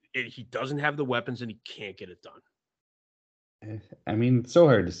 He doesn't have the weapons and he can't get it done. I mean, it's so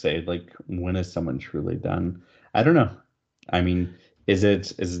hard to say. Like, when is someone truly done? I don't know. I mean,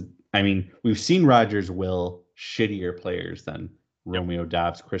 we've seen Rodgers will shittier players than Romeo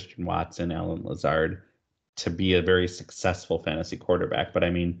Doubs, Christian Watson, Allen Lazard to be a very successful fantasy quarterback. But I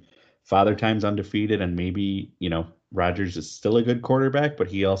mean, Father Time's undefeated, and maybe, Rodgers is still a good quarterback, but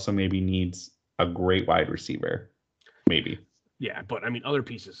he also maybe needs a great wide receiver. Maybe. Yeah, but I mean, other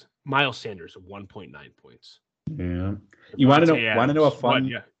pieces. Miles Sanders, 1.9 points. Yeah. You want to know a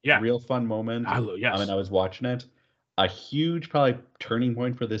fun, real fun moment? Yes. I mean, I was watching it. A huge, probably turning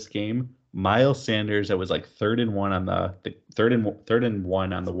point for this game. Miles Sanders, it was like 3rd and 1 on the 3rd and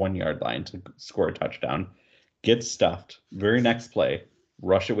 1 on the 1 yard line to score a touchdown. Gets stuffed. Very next play,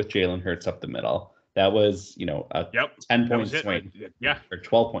 rush it with Jalen Hurts up the middle. That was, a 10-point swing. Or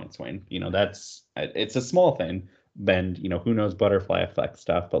 12-point swing. It's a small thing. And, who knows butterfly effect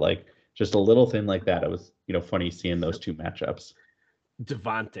stuff, but like just a little thing like that. It was, funny seeing those two matchups.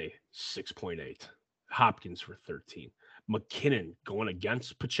 Devontae, 6.8. Hopkins for 13. McKinnon going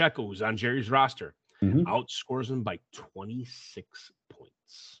against Pacheco, who's on Jerry's roster, outscores him by 26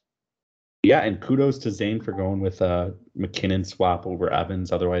 points. Yeah, and kudos to Zane for going with a McKinnon swap over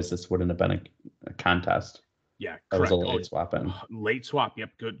Evans. Otherwise, this wouldn't have been a contest. Yeah, that was a late swap in. Late swap. Yep,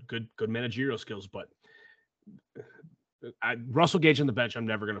 good managerial skills. But Russell Gage on the bench, I'm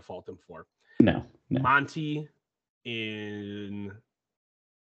never going to fault him for. No. Monty the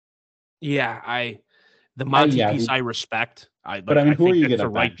Monty piece I respect. Who are you going to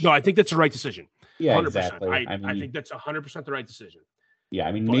bench? No, I think that's the right decision. Yeah, 100%. exactly. I think that's 100% the right decision. Yeah,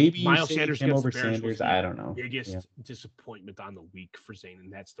 I mean, but maybe Miles Sanders him over Sanders. I don't know. Biggest disappointment on the week for Zane,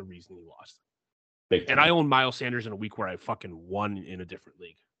 and that's the reason he lost. And I own Miles Sanders in a week where I fucking won in a different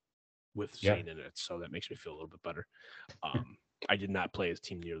league with Zane in it, so that makes me feel a little bit better. I did not play his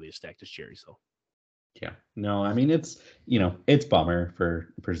team nearly as stacked as Jerry's, though. Yeah, no, I mean, it's bummer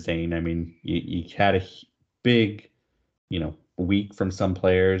for Zane. I mean, you had a big, week from some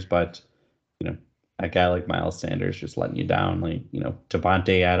players, but a guy like Miles Sanders just letting you down. Like,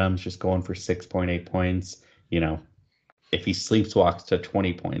 Davante Adams just going for 6.8 points. If he sleepwalks to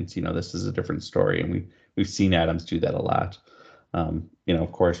 20 points, this is a different story. And we've seen Adams do that a lot.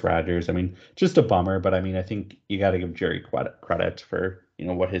 Of course, Rodgers. I mean, just a bummer, but I mean, I think you got to give Jerry credit for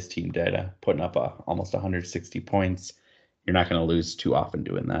what his team did, putting up almost 160 points. You're not going to lose too often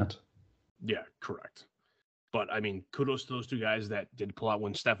doing that. Yeah, correct. But I mean, kudos to those two guys that did pull out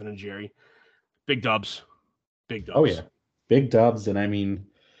when Stefan and Jerry. Big dubs. Oh yeah, big dubs. And I mean,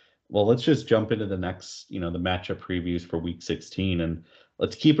 well, let's just jump into the next, the matchup previews for Week 16, and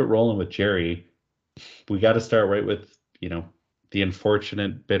let's keep it rolling with Jerry. We got to start right with the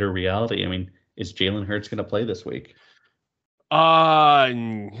unfortunate, bitter reality. I mean, is Jalen Hurts going to play this week? No.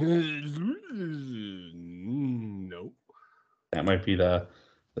 That might be the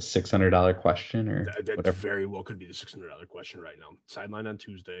 $600 question, or that very well could be the $600 question right now. Sideline on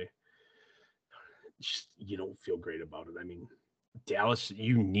Tuesday. Just, you don't feel great about it. I mean, Dallas,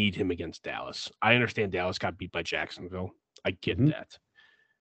 you need him against Dallas. I understand Dallas got beat by Jacksonville. I get that.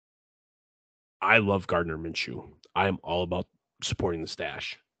 I love Gardner Minshew. I am all about supporting the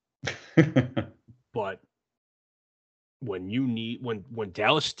stash. But when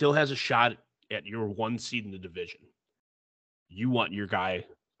Dallas still has a shot at your 1 seed in the division, you want your guy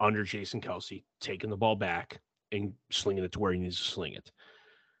under Jason Kelce taking the ball back and slinging it to where he needs to sling it.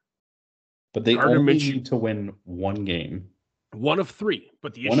 But they only need to win one game. 1 of 3.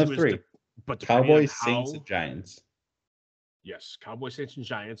 But the issue is but Cowboys, Saints, and Giants. Yes, Cowboys, Saints, and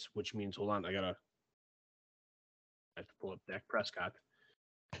Giants, which means, hold on, I have to pull up Dak Prescott.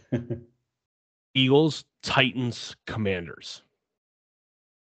 Eagles, Titans, Commanders.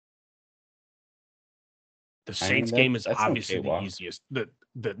 The Saints game is obviously the easiest. The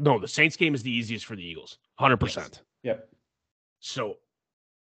Saints game is the easiest for the Eagles, 100%. Yes. Yep. So,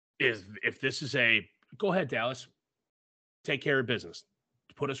 if this is go ahead, Dallas, take care of business,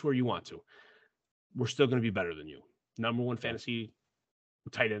 put us where you want to. We're still going to be better than you. Number 1 fantasy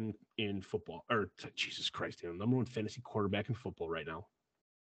tight end in football, or Jesus Christ, number 1 fantasy quarterback in football right now.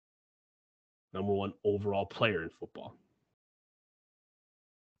 Number 1 overall player in football.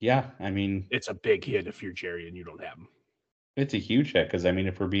 Yeah, I mean, it's a big hit if you're Jerry and you don't have him. It's a huge hit because, I mean,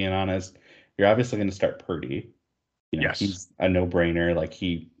 if we're being honest, you're obviously going to start Purdy. Yes. He's a no-brainer. Like,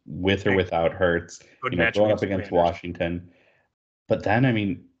 he, with or without Hurts, going up against Washington. But then, I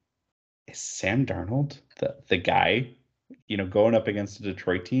mean, is Sam Darnold the guy, going up against a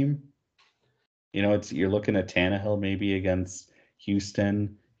Detroit team? You're looking at Tannehill maybe against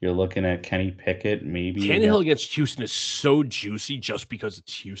Houston. You're looking at Kenny Pickett maybe. Tannehill against Houston is so juicy just because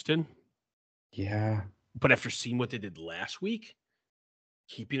it's Houston. Yeah. But after seeing what they did last week,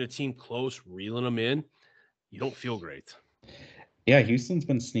 keeping a team close, reeling them in, you don't feel great. Yeah, Houston's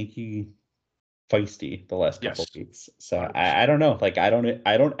been sneaky feisty the last couple of weeks. So I don't know. Like, I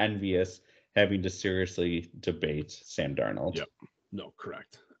don't envy us having to seriously debate Sam Darnold. Yep. No,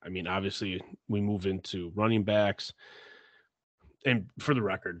 correct. I mean, obviously, we move into running backs. And for the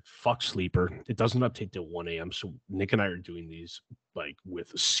record, fuck Sleeper. It doesn't update till 1 a.m. So Nick and I are doing these like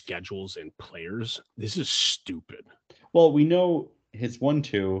with schedules and players. This is stupid. Well, we know his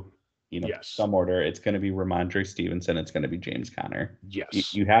 1-2, some order. It's going to be Ramondre Stevenson. It's going to be James Conner.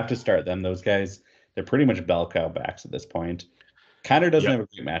 Yes. You have to start them. Those guys, they're pretty much bell cow backs at this point. Conner doesn't have a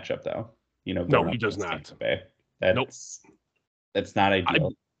great matchup, though. No, he does not. That's not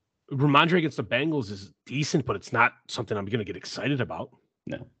ideal. Ramondre against the Bengals is decent, but it's not something I'm going to get excited about.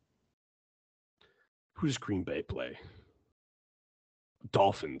 No. Who does Green Bay play?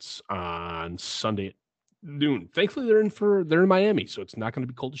 Dolphins on Sunday at noon. Thankfully, they're in Miami, so it's not going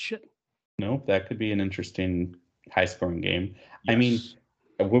to be cold as shit. No, that could be an interesting high-scoring game. Yes. I mean,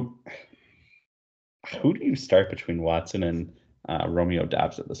 who do you start between Watson and Romeo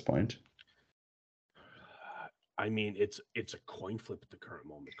Doubs at this point? I mean, it's a coin flip at the current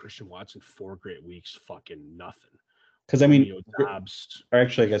moment. Christian Watson, 4 great weeks, fucking nothing. Because, I mean, Dobbs, or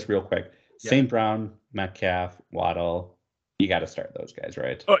actually, I guess real quick, St. Brown, Metcalf, Waddle. You got to start those guys,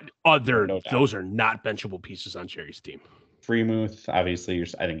 right? Those are not benchable pieces on Jerry's team. Freemuth, obviously,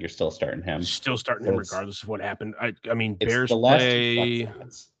 I think you're still starting him. Still starting him regardless of what happened. I mean, it's Bears the last play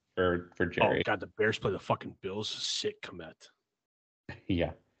for Jerry. Oh God, the Bears play the fucking Bills. Sick commit.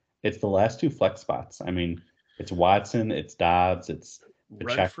 Yeah, it's the last two flex spots. I mean, it's Watson, it's Dobbs, it's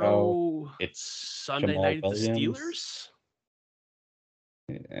Pacheco, Renfro, it's Sunday Jamal night at Williams. the Steelers.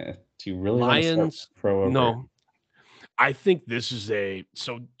 Do you really Lions? want to start Renfro over? No, I think this is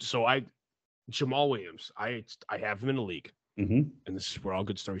Jamal Williams. I have him in the league, and this is where all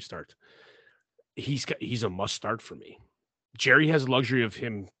good stories start. He's a must start for me. Jerry has the luxury of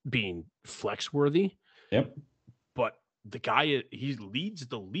him being flex worthy. Yep. But the guy, he leads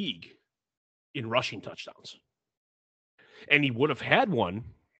the league in rushing touchdowns. And he would have had one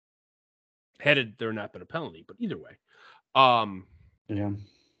had there not been a penalty. But either way. Yeah.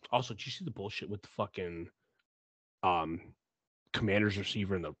 Also, did you see the bullshit with the fucking Commanders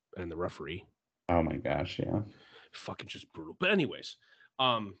receiver and the referee? Oh my gosh, yeah. Fucking just brutal. But anyways,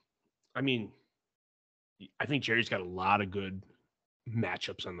 I mean, I think Jerry's got a lot of good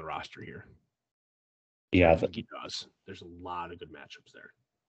matchups on the roster here. Yeah, I think he does. There's a lot of good matchups there.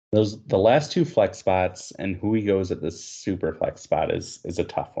 The last two flex spots and who he goes at the super flex spot is a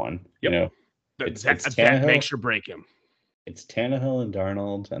tough one. Yep. You know, that makes or break him. It's Tannehill and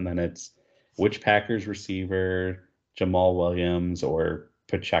Darnold, and then it's which Packers receiver, Jamal Williams or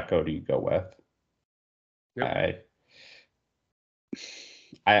Pacheco do you go with? Yep.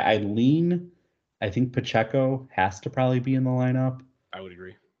 I lean. I think Pacheco has to probably be in the lineup. I would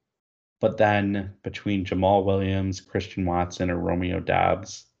agree. But then between Jamal Williams, Christian Watson, or Romeo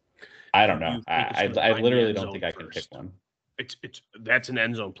Dobbs, I don't know. I literally don't think I can pick one. That's an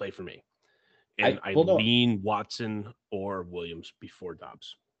end zone play for me. And I lean Watson or Williams before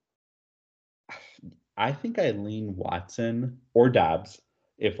Dobbs. I think I lean Watson or Dobbs,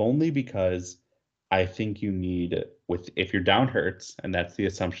 if only because I think you need if you're down Hurts, and that's the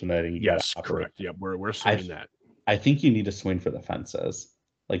assumption that you yes, correct. Yeah, we're assuming that. I think you need to swing for the fences.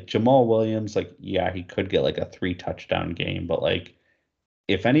 Like Jamal Williams, he could get like a 3 touchdown game, but like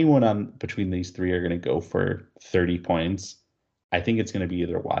if anyone between these three are going to go for 30 points, I think it's going to be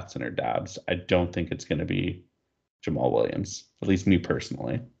either Watson or Dobbs. I don't think it's going to be Jamal Williams, at least me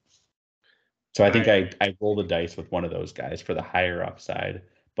personally. So I think I roll the dice with one of those guys for the higher upside,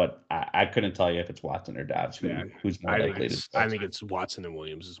 but I couldn't tell you if it's Watson or Dobbs who's more likely to. I think it's Watson and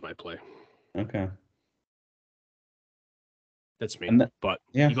Williams is my play. Okay. That's me. But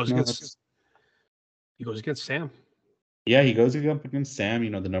yeah, he goes against Sam. Yeah, he goes up against Sam,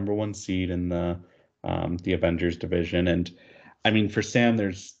 the number 1 seed in the Avengers division. And I mean, for Sam,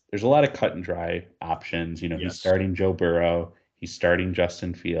 there's a lot of cut and dry options. He's starting Joe Burrow, he's starting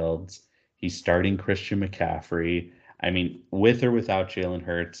Justin Fields, he's starting Christian McCaffrey. I mean, with or without Jalen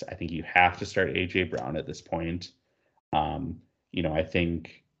Hurts, I think you have to start AJ Brown at this point. I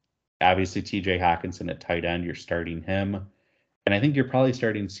think obviously TJ Hawkinson at tight end, you're starting him. And I think you're probably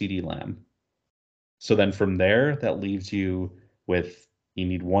starting CeeDee Lamb. So then from there, that leaves you with, you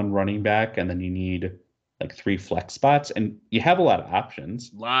need 1 running back, and then you need like 3 flex spots. And you have a lot of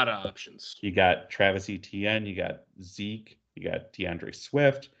options. You got Travis Etienne, you got Zeke, you got DeAndre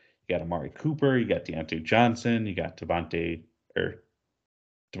Swift, you got Amari Cooper, you got Deontay Johnson, you got Devontae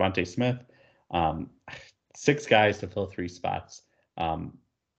Smith. 6 guys to fill 3 spots.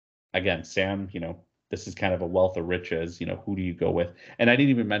 Again, Sam, this is kind of a wealth of riches. Who do you go with? And I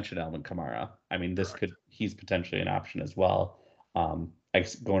didn't even mention Alvin Kamara. I mean, he's potentially an option as well.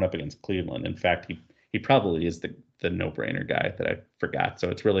 Going up against Cleveland. In fact, he probably is the no-brainer guy that I forgot. So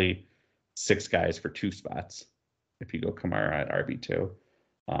it's really 6 guys for 2 spots if you go Kamara at RB2.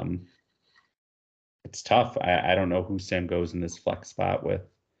 It's tough. I don't know who Sam goes in this flex spot with.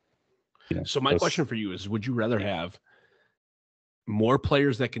 So my question for you is, would you rather have more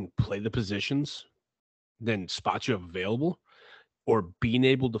players that can play the positions than spots you have available, or being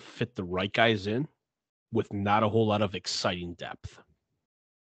able to fit the right guys in with not a whole lot of exciting depth?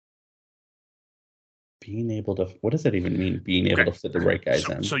 Being able to, what does that even mean? Being able to fit the right guys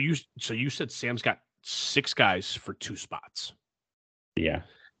in. So you said Sam's got 6 guys for 2 spots. Yeah.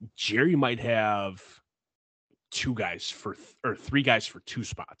 Jerry might have 2 guys or 3 guys for 2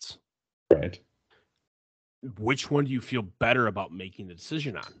 spots. Right. Which one do you feel better about making the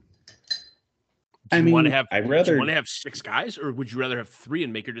decision on? Do you want to have 6 guys, or would you rather have 3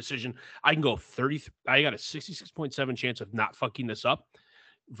 and make your decision? I can go 30. I got a 66.7 chance of not fucking this up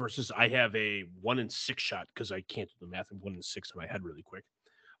versus I have a 1 in 6 shot, because I can't do the math. I'm 1 in 6 in my head really quick.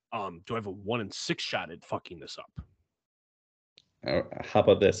 Do I have a 1 in 6 shot at fucking this up? how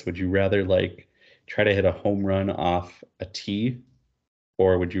about this? Would you rather like try to hit a home run off a tee,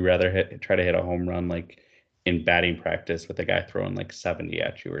 or would you rather try to hit a home run like in batting practice with a guy throwing like 70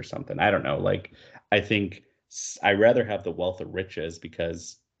 at you or something? I don't know. Like, I think I rather have the wealth of riches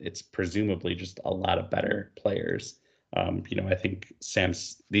because it's presumably just a lot of better players. I think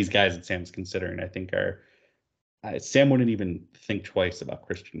these guys that Sam's considering, I think are Sam wouldn't even think twice about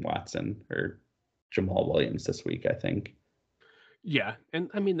Christian Watson or Jamal Williams this week, I think. Yeah,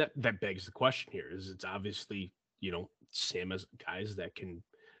 and I mean that begs the question here is it's obviously, Sam has guys that can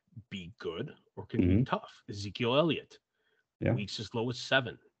be good or can be Hmm. tough. Ezekiel Elliott, Yeah. weeks as low as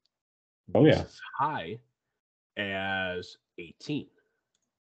 7, Oh, weeks yeah. as high as 18.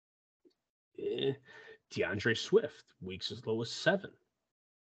 DeAndre Swift, weeks as low as 7,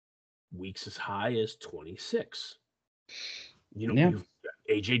 weeks as high as 26. Yeah. You've got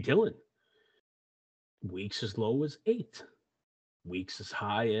AJ Dillon, weeks as low as 8, weeks as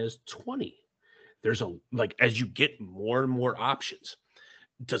high as 20. There's as you get more and more options,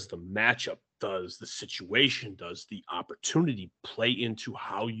 does the matchup, does the situation, does the opportunity play into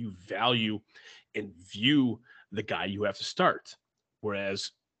how you value and view the guy you have to start?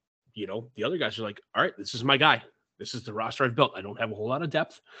 Whereas, the other guys are like, all right, this is my guy. This is the roster I've built. I don't have a whole lot of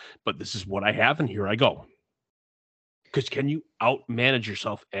depth, but this is what I have, and here I go. Because can you outmanage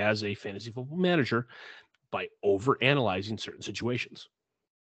yourself as a fantasy football manager by over analyzing certain situations?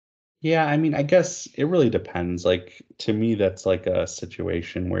 Yeah, I mean, I guess it really depends. Like to me, that's like a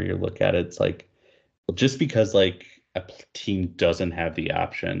situation where you look at it, it's like, well, just because like team doesn't have the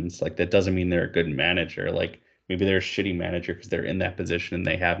options, like that doesn't mean they're a good manager. Like maybe they're a shitty manager because they're in that position and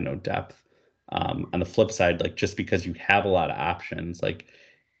they have no depth. On the flip side, like just because you have a lot of options, like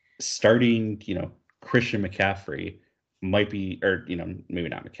starting, Christian McCaffrey might be, or, maybe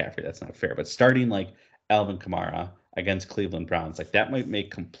not McCaffrey, that's not fair, but starting like Alvin Kamara against Cleveland Browns, like that might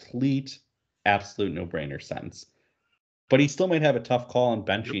make complete, absolute no brainer sense. But he still might have a tough call on Yep.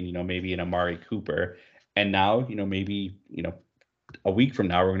 benching, maybe an Amari Cooper. And now, maybe, a week from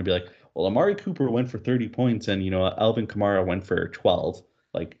now, we're going to be like, well, Amari Cooper went for 30 points and, Alvin Kamara went for 12.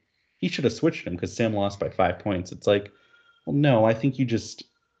 Like, he should have switched him because Sam lost by 5 points. It's like, well, no, I think you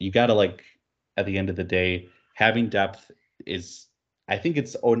got to, like, at the end of the day, having depth is, I think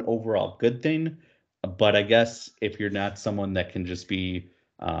it's an overall good thing. But I guess if you're not someone that can just be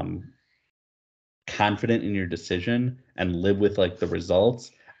confident in your decision and live with like the results,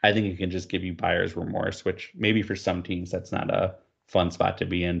 I think it can just give you buyer's remorse, which maybe for some teams that's not a fun spot to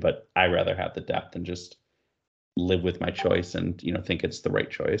be in, but I rather have the depth and just live with my choice and think it's the right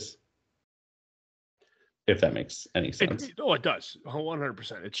choice. If that makes any sense. It does.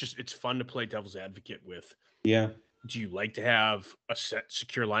 100%. It's fun to play devil's advocate with. Yeah. Do you like to have a set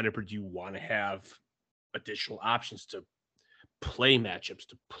secure lineup, or do you want to have additional options to play matchups,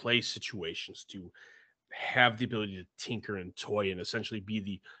 to play situations, to have the ability to tinker and toy and essentially be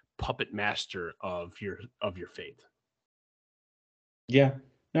the puppet master of your fate? Yeah.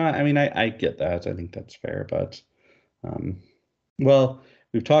 No, I mean I get that. I think that's fair, but um well,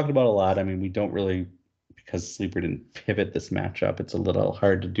 we've talked about a lot. I mean, we don't really, because Sleeper didn't pivot this matchup, it's a little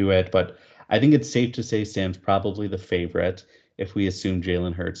hard to do it, but I think it's safe to say Sam's probably the favorite if we assume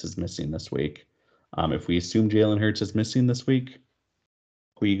Jalen Hurts is missing this week. If we assume Jalen Hurts is missing this week,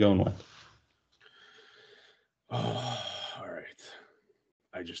 who are you going with? Oh, all right.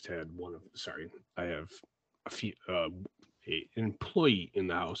 I just had I have a few, an employee in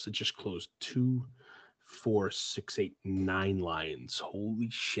the house that just closed 2, 4, 6, 8, 9 lines. Holy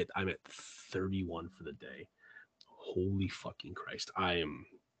shit. I'm at 31 for the day. Holy fucking Christ. I am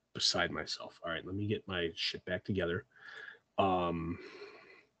beside myself. All right, let me get my shit back together.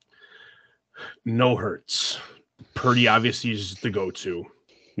 No Hurts. Purdy obviously is the go-to.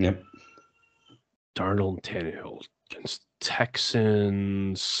 Yep. Darnold and Tannehill against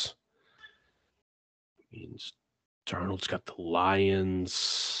Texans. Means Darnold's got the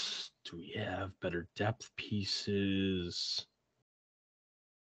Lions. Do we have better depth pieces?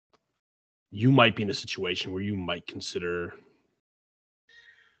 You might be in a situation where you might consider.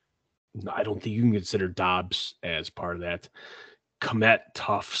 No, I don't think you can consider Dobbs as part of that. Komet,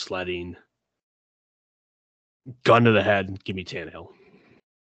 tough sledding. Gun to the head. Give me Tannehill.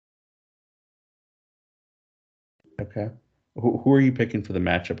 Okay. Who are you picking for the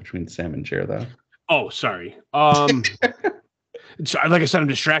matchup between Sam and Jer, though? Oh, sorry. So, like I said, I'm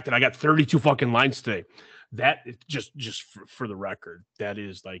distracted. I got 32 fucking lines today. That just for the record, that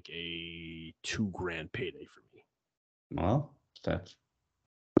is like a $2,000 payday for me. Well, that's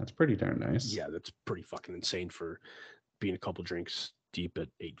pretty darn nice. Yeah, that's pretty fucking insane for being a couple drinks deep at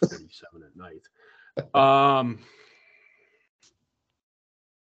 8:47 at night.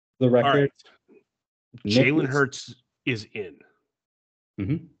 the record. All right. Jalen Hurts is in.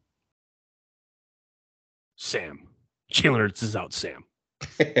 Mm-hmm. Sam. Jalen Hurts is out, Sam.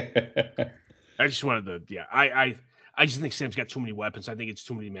 I just wanted to, I just think Sam's got too many weapons. I think it's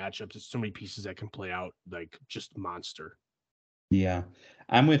too many matchups. It's too many pieces that can play out, like just monster. Yeah,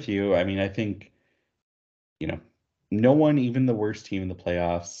 I'm with you. I mean, I think, no one, even the worst team in the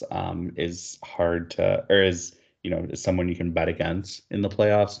playoffs, is hard to, or is someone you can bet against in the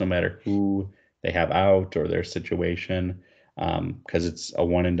playoffs, no matter who they have out or their situation, because it's a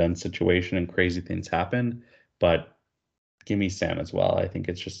one and done situation and crazy things happen. But give me Sam as well. I think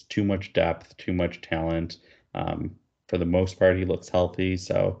it's just too much depth, too much talent. For the most part, he looks healthy,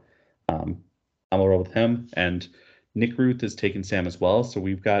 so I'm gonna roll with him. And Nick Ruth is taking Sam as well, so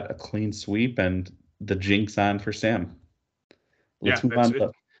we've got a clean sweep and the jinx on for Sam. Let's move on.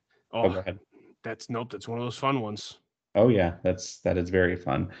 Go ahead. That's one of those fun ones. Oh yeah, that is very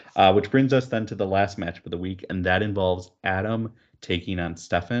fun. Which brings us then to the last matchup of the week, and that involves Adam taking on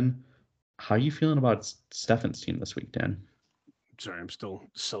Stefan. How are you feeling about Stefan's team this week, Dan? Sorry, I'm still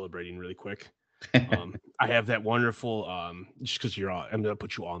celebrating really quick. I have that wonderful just because I'm gonna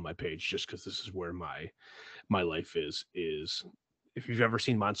put you all on my page just because this is where my life is if you've ever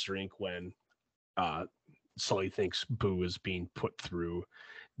seen Monster Inc. when Sully thinks Boo is being put through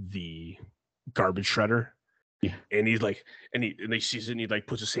the garbage shredder. Yeah. And he's like, and he sees it and he like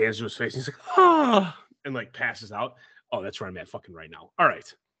puts his hands to his face and he's like, and like passes out. Oh, that's where I'm at fucking right now. All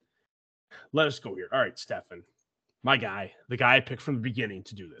right. Let us go here. All right, Stefan. My guy, the guy I picked from the beginning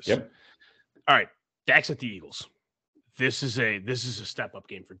to do this. Yep. All right. Dak's at the Eagles. This is a step up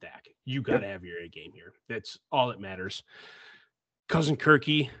game for Dak. You got to have your A game here. That's all that matters. Cousin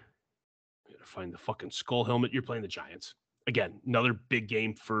Kirky, you gotta find the fucking skull helmet. You're playing the Giants. Again, another big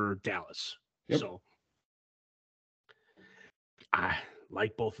game for Dallas. Yep. So I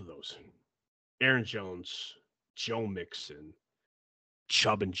like both of those. Aaron Jones, Joe Mixon,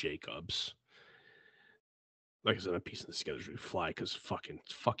 Chubb and Jacobs. Like I said, I'm piecing this together as we fly because fuck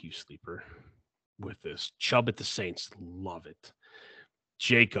you, sleeper. With this. Chubb at the Saints, love it.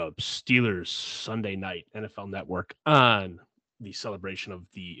 Jacobs, Steelers, Sunday night, NFL Network on the celebration of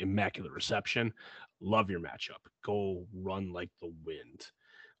the Immaculate Reception. Love your matchup. Go run like the wind.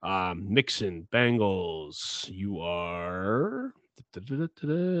 Mixon, Bengals, you are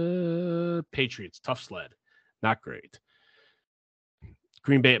Patriots, tough sled. Not great.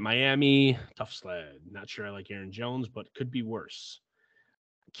 Green Bay at Miami, tough sled. Not sure I like Aaron Jones, but could be worse.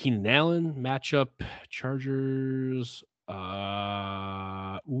 Keenan Allen matchup, Chargers.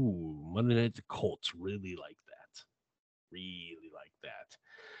 Monday night the Colts. Really like that.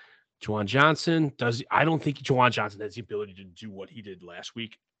 Juwan Johnson I don't think Juwan Johnson has the ability to do what he did last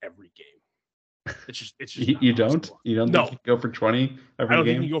week every game. It's just you don't think you can go for 20 every game? I don't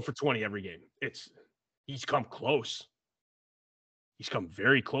think he can go for 20 every game. He's come close. He's come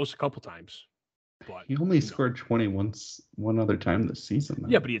very close a couple times. But he only scored 20 one other time this season, though.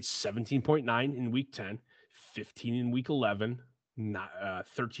 Yeah, but he had 17.9 in week 10, 15 in week 11,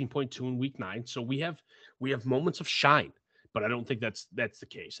 13.2 in week 9. So we have moments of shine, but I don't think that's the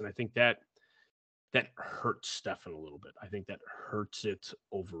case. And I think that hurts Stefan a little bit. I think that hurts it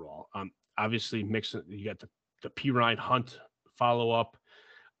overall. Obviously Mixon, you got the Perine Hunt follow up.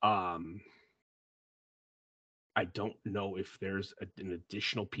 I don't know if there's an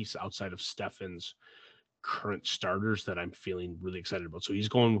additional piece outside of Stefan's current starters that I'm feeling really excited about. So he's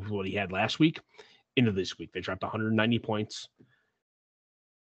going with what he had last week into this week. They dropped 190 points.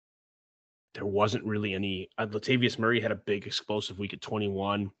 There wasn't really any. Latavius Murray had a big explosive week at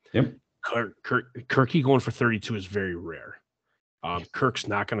 21. Yep. Kirky going for 32 is very rare. Kirk's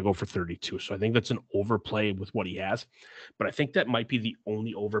not going to go for 32. So I think that's an overplay with what he has. But I think that might be the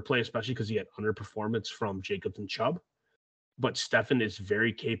only overplay, especially because he had underperformance from Jacobs and Chubb. But Stefan is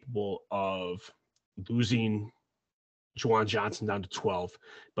very capable of losing Juwan Johnson down to 12,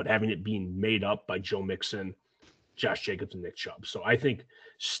 but having it being made up by Joe Mixon, Josh Jacobs, and Nick Chubb. So I think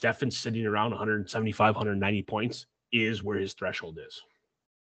Stefan sitting around 175, 190 points is where his threshold is.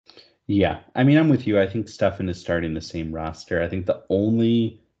 Yeah, I mean, I'm with you. I think Stefan is starting the same roster. I think the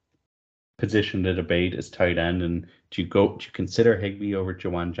only position to debate is tight end, and do you consider Higbee over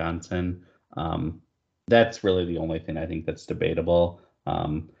Juwan Johnson? That's really the only thing I think that's debatable.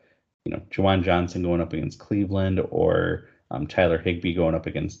 Juwan Johnson going up against Cleveland or Tyler Higbee going up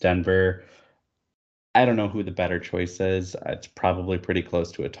against Denver. I don't know who the better choice is. It's probably pretty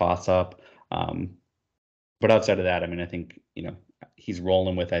close to a toss-up. But outside of that, I mean, I think, he's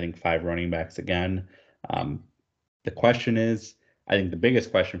rolling with, 5 running backs again. The question is, I think the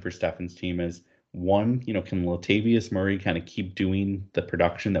biggest question for Stefan's team is, one, can Latavius Murray kind of keep doing the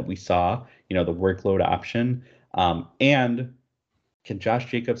production that we saw, the workload option? And can Josh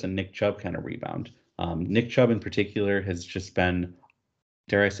Jacobs and Nick Chubb kind of rebound? Nick Chubb in particular has just been,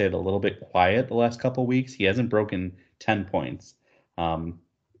 dare I say it, a little bit quiet the last couple of weeks. He hasn't broken 10 points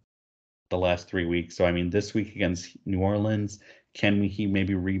the last 3 weeks. So, I mean, this week against New Orleans, can he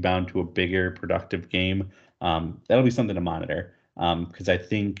maybe rebound to a bigger productive game? That'll be something to monitor. Because I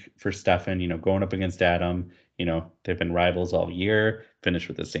think for Stefan, going up against Adam, they've been rivals all year, finished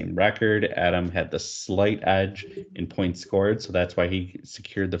with the same record. Adam had the slight edge in points scored, so that's why he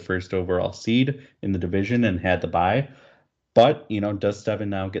secured the first overall seed in the division and had the bye. But, does Stefan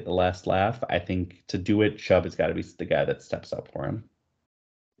now get the last laugh? I think to do it, Chubb has got to be the guy that steps up for him.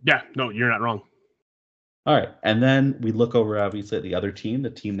 Yeah, no, you're not wrong. All right. And then we look over, obviously, at the other team,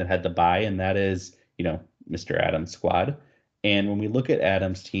 the team that had the bye, and that is, Mr. Adams' squad. And when we look at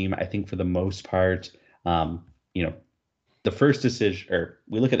Adams' team, I think for the most part, the first decision, or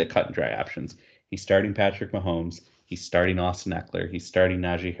we look at the cut and dry options. He's starting Patrick Mahomes. He's starting Austin Eckler. He's starting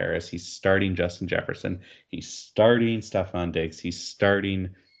Najee Harris. He's starting Justin Jefferson. He's starting Stephon Diggs. He's starting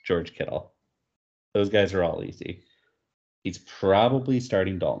George Kittle. Those guys are all easy. He's probably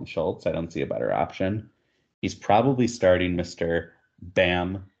starting Dalton Schultz. I don't see a better option. He's probably starting Mr.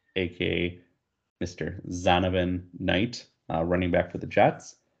 Bam, a.k.a. Mr. Zonovan Knight, running back for the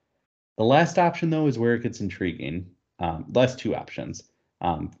Jets. The last option, though, is where it gets intriguing. The last two options.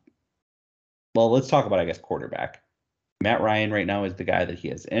 Well, let's talk about, I guess, quarterback. Matt Ryan right now is the guy that he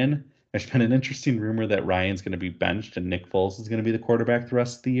is in. There's been an interesting rumor that Ryan's going to be benched and Nick Foles is going to be the quarterback the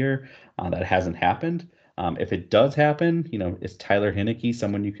rest of the year. That hasn't happened. If it does happen, is Tyler Heinicke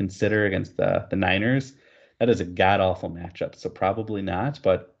someone you consider against the Niners? That is a god-awful matchup, so probably not.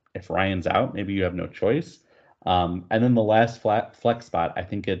 But if Ryan's out, maybe you have no choice. And then the last flex spot, I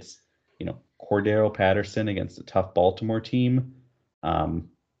think it's, Cordero Patterson against a tough Baltimore team,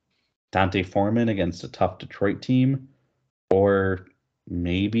 D'Onta Foreman against a tough Detroit team, or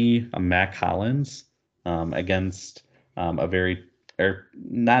maybe a Mac Hollins against a very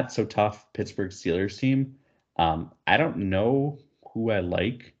not so tough Pittsburgh Steelers team. I don't know who I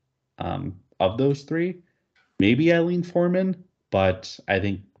like of those three. Maybe I lean Foreman, but I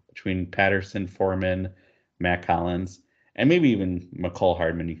think between Patterson, Foreman, Mac Hollins, and maybe even McCall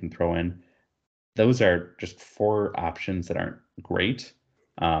Hardman you can throw in, those are just four options that aren't great.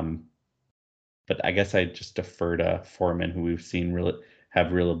 But I guess I just defer to Foreman, who we've seen really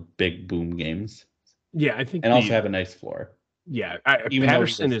have real big boom games. Yeah, I think, and also have a nice floor. Yeah,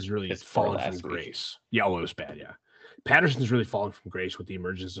 Patterson is really fallen from grace. Yeah, it was bad. Yeah, Patterson's really fallen from grace with the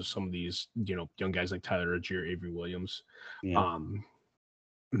emergence of some of these, young guys like Tyler Algier, Avery Williams. Yeah.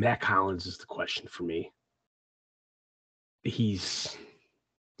 Mac Hollins is the question for me. He's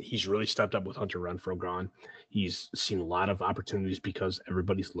really stepped up with Hunter Renfrow gone. He's seen a lot of opportunities because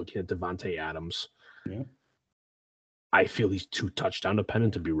everybody's looking at Davante Adams. Yeah. I feel he's too touchdown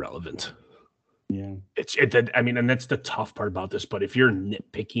dependent to be relevant. Yeah. And that's the tough part about this. But if you're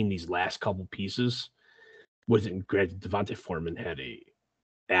nitpicking these last couple pieces, Devontae Foreman had a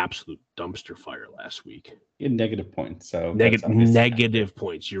absolute dumpster fire last week. He had negative points. So negative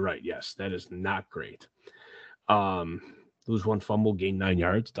points. You're right. Yes, that is not great. Lose one fumble, gain 9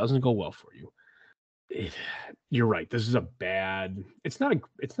 yards. Doesn't go well for you. You're right. This is a bad. It's not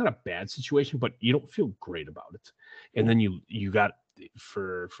a bad situation, but you don't feel great about it. And then you got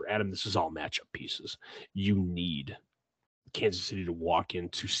for Adam. This is all matchup pieces. You need Kansas City to walk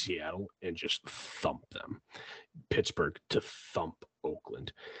into Seattle and just thump them. Pittsburgh to thump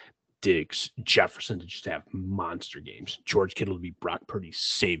Oakland. Diggs, Jefferson to just have monster games. George Kittle to be Brock Purdy's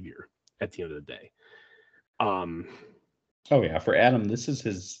savior at the end of the day. Oh yeah, for Adam, this is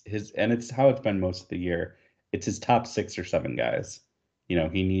his, and it's how it's been most of the year. It's his top 6 or 7 guys. He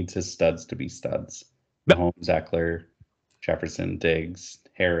needs his studs to be studs. Mahomes, Eckler, Jefferson, Diggs,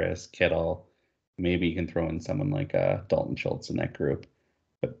 Harris, Kittle. Maybe you can throw in someone like Dalton Schultz in that group,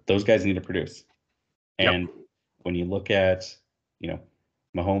 but those guys need to produce. And when you look at,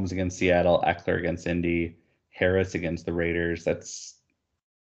 Mahomes against Seattle, Eckler against Indy, Harris against the Raiders, that's,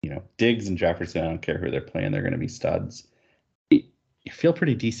 Diggs and Jefferson, I don't care who they're playing, they're going to be studs. You feel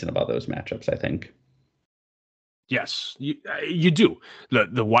pretty decent about those matchups, I think. Yes, you do.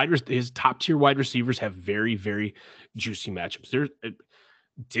 His top tier wide receivers have very, very juicy matchups.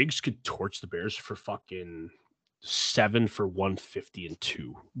 Diggs could torch the Bears for fucking 7 for 150 and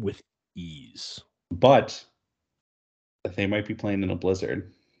 2 with ease. But they might be playing in a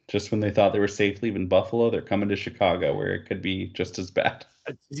blizzard. Just when they thought they were safe leaving Buffalo, they're coming to Chicago, where it could be just as bad.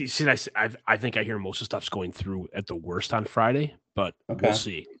 See, I think I hear most of the stuff's going through at the worst on Friday, but We'll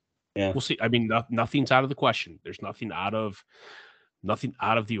see. Yeah. We'll see. I mean, nothing's out of the question. There's nothing out of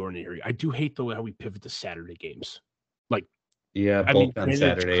the ordinary. I do hate though how we pivot to Saturday games. Like, Yeah, I mean, both on granted, it's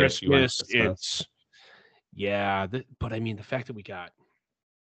Saturday if you want Christmas. Christmas. But I mean, the fact that we got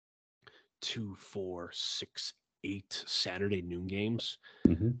 2, 4, 6, 8 Saturday noon games,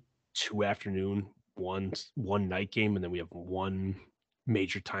 Mm-hmm. 2 afternoon, one night game, and then we have one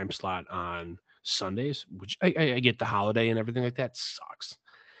major time slot on Sundays, which I get the holiday and everything like that sucks.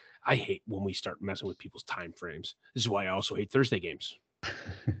 I hate when we start messing with people's time frames. This is why I also hate Thursday games.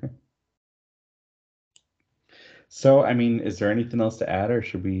 So, I mean, is there anything else to add, or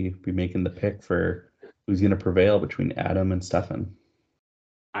should we be making the pick for who's going to prevail between Adam and Stefan?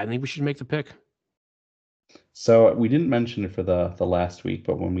 I think we should make the pick. So we didn't mention it for the last week,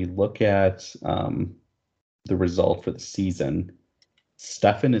 but when we look at the result for the season,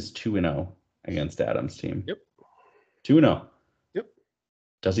 Stefan is 2-0 against Adam's team. Yep. 2-0. Yep.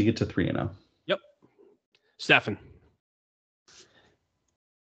 Does he get to 3-0? Yep. Stefan.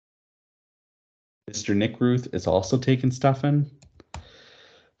 Mr. Nick Ruth is also taking Stefan.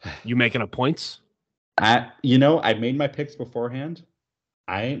 You making up points? I made my picks beforehand.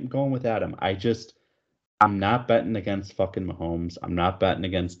 I ain't going with Adam. I'm not betting against fucking Mahomes. I'm not betting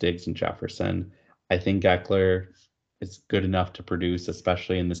against Diggs and Jefferson. I think Eckler is good enough to produce,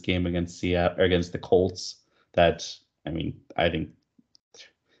 especially in this game against Seattle or against the Colts. I think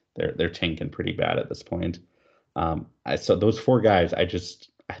they're tanking pretty bad at this point. So those four guys, I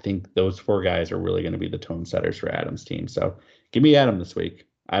think those four guys are really going to be the tone setters for Adam's team. So give me Adam this week.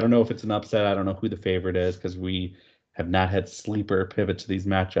 I don't know if it's an upset. I don't know who the favorite is because we have not had sleeper pivot to these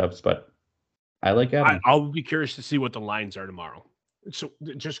matchups, but I like Adam. I'll be curious to see what the lines are tomorrow. So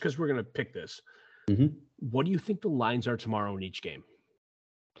just because we're going to pick this, what do you think the lines are tomorrow in each game?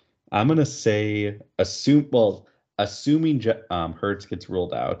 I'm going to say assuming Hurts gets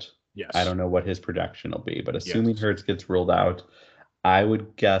ruled out. Yes. I don't know what his projection will be, but assuming Hurts gets ruled out, I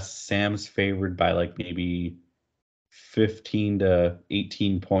would guess Sam's favored by like maybe 15 to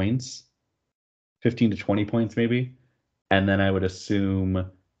 18 points, 15 to 20 points maybe. And then I would assume,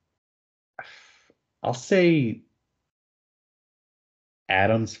 I'll say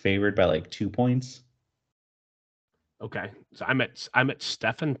Adam's favored by like 2 points. Okay. So I'm at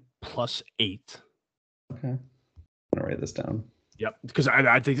Stefan +8. Okay. I'm gonna write this down. Yep. Because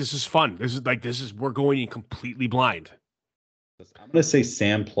I think this is fun. We're going in completely blind. I'm gonna say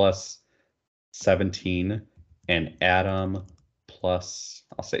Sam +17 and Adam I'll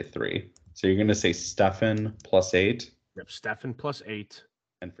say 3. So you're gonna say Stefan +8. Yep. Stefan +8.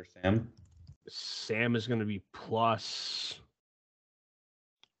 And for Sam? Sam is gonna be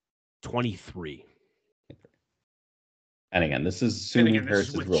 +23. And again, this is assuming Hurts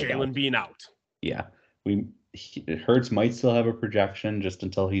is with ruled Jalen out. being out. Yeah, Hurts might still have a projection just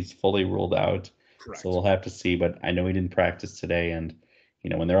until he's fully ruled out. Correct. So we'll have to see. But I know he didn't practice today, and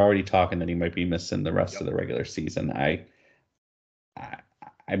when they're already talking that he might be missing the rest of the regular season,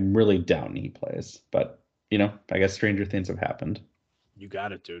 I'm really doubting he plays. But I guess stranger things have happened. You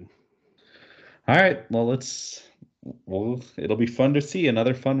got it, dude. All right. Well, it'll be fun to see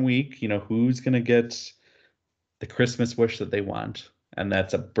another fun week. Who's gonna get the Christmas wish that they want, and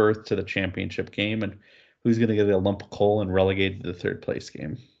that's a berth to the championship game, and who's going to get a lump of coal and relegated to the third place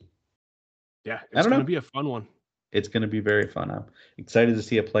game. Yeah, it's going to be a fun one. It's going to be very fun. I'm excited to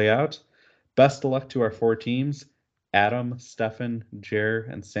see it play out. Best of luck to our 4 teams, Adam, Stefan, Jer,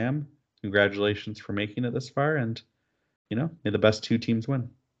 and Sam. Congratulations for making it this far, and may the best 2 teams win.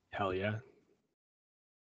 Hell yeah.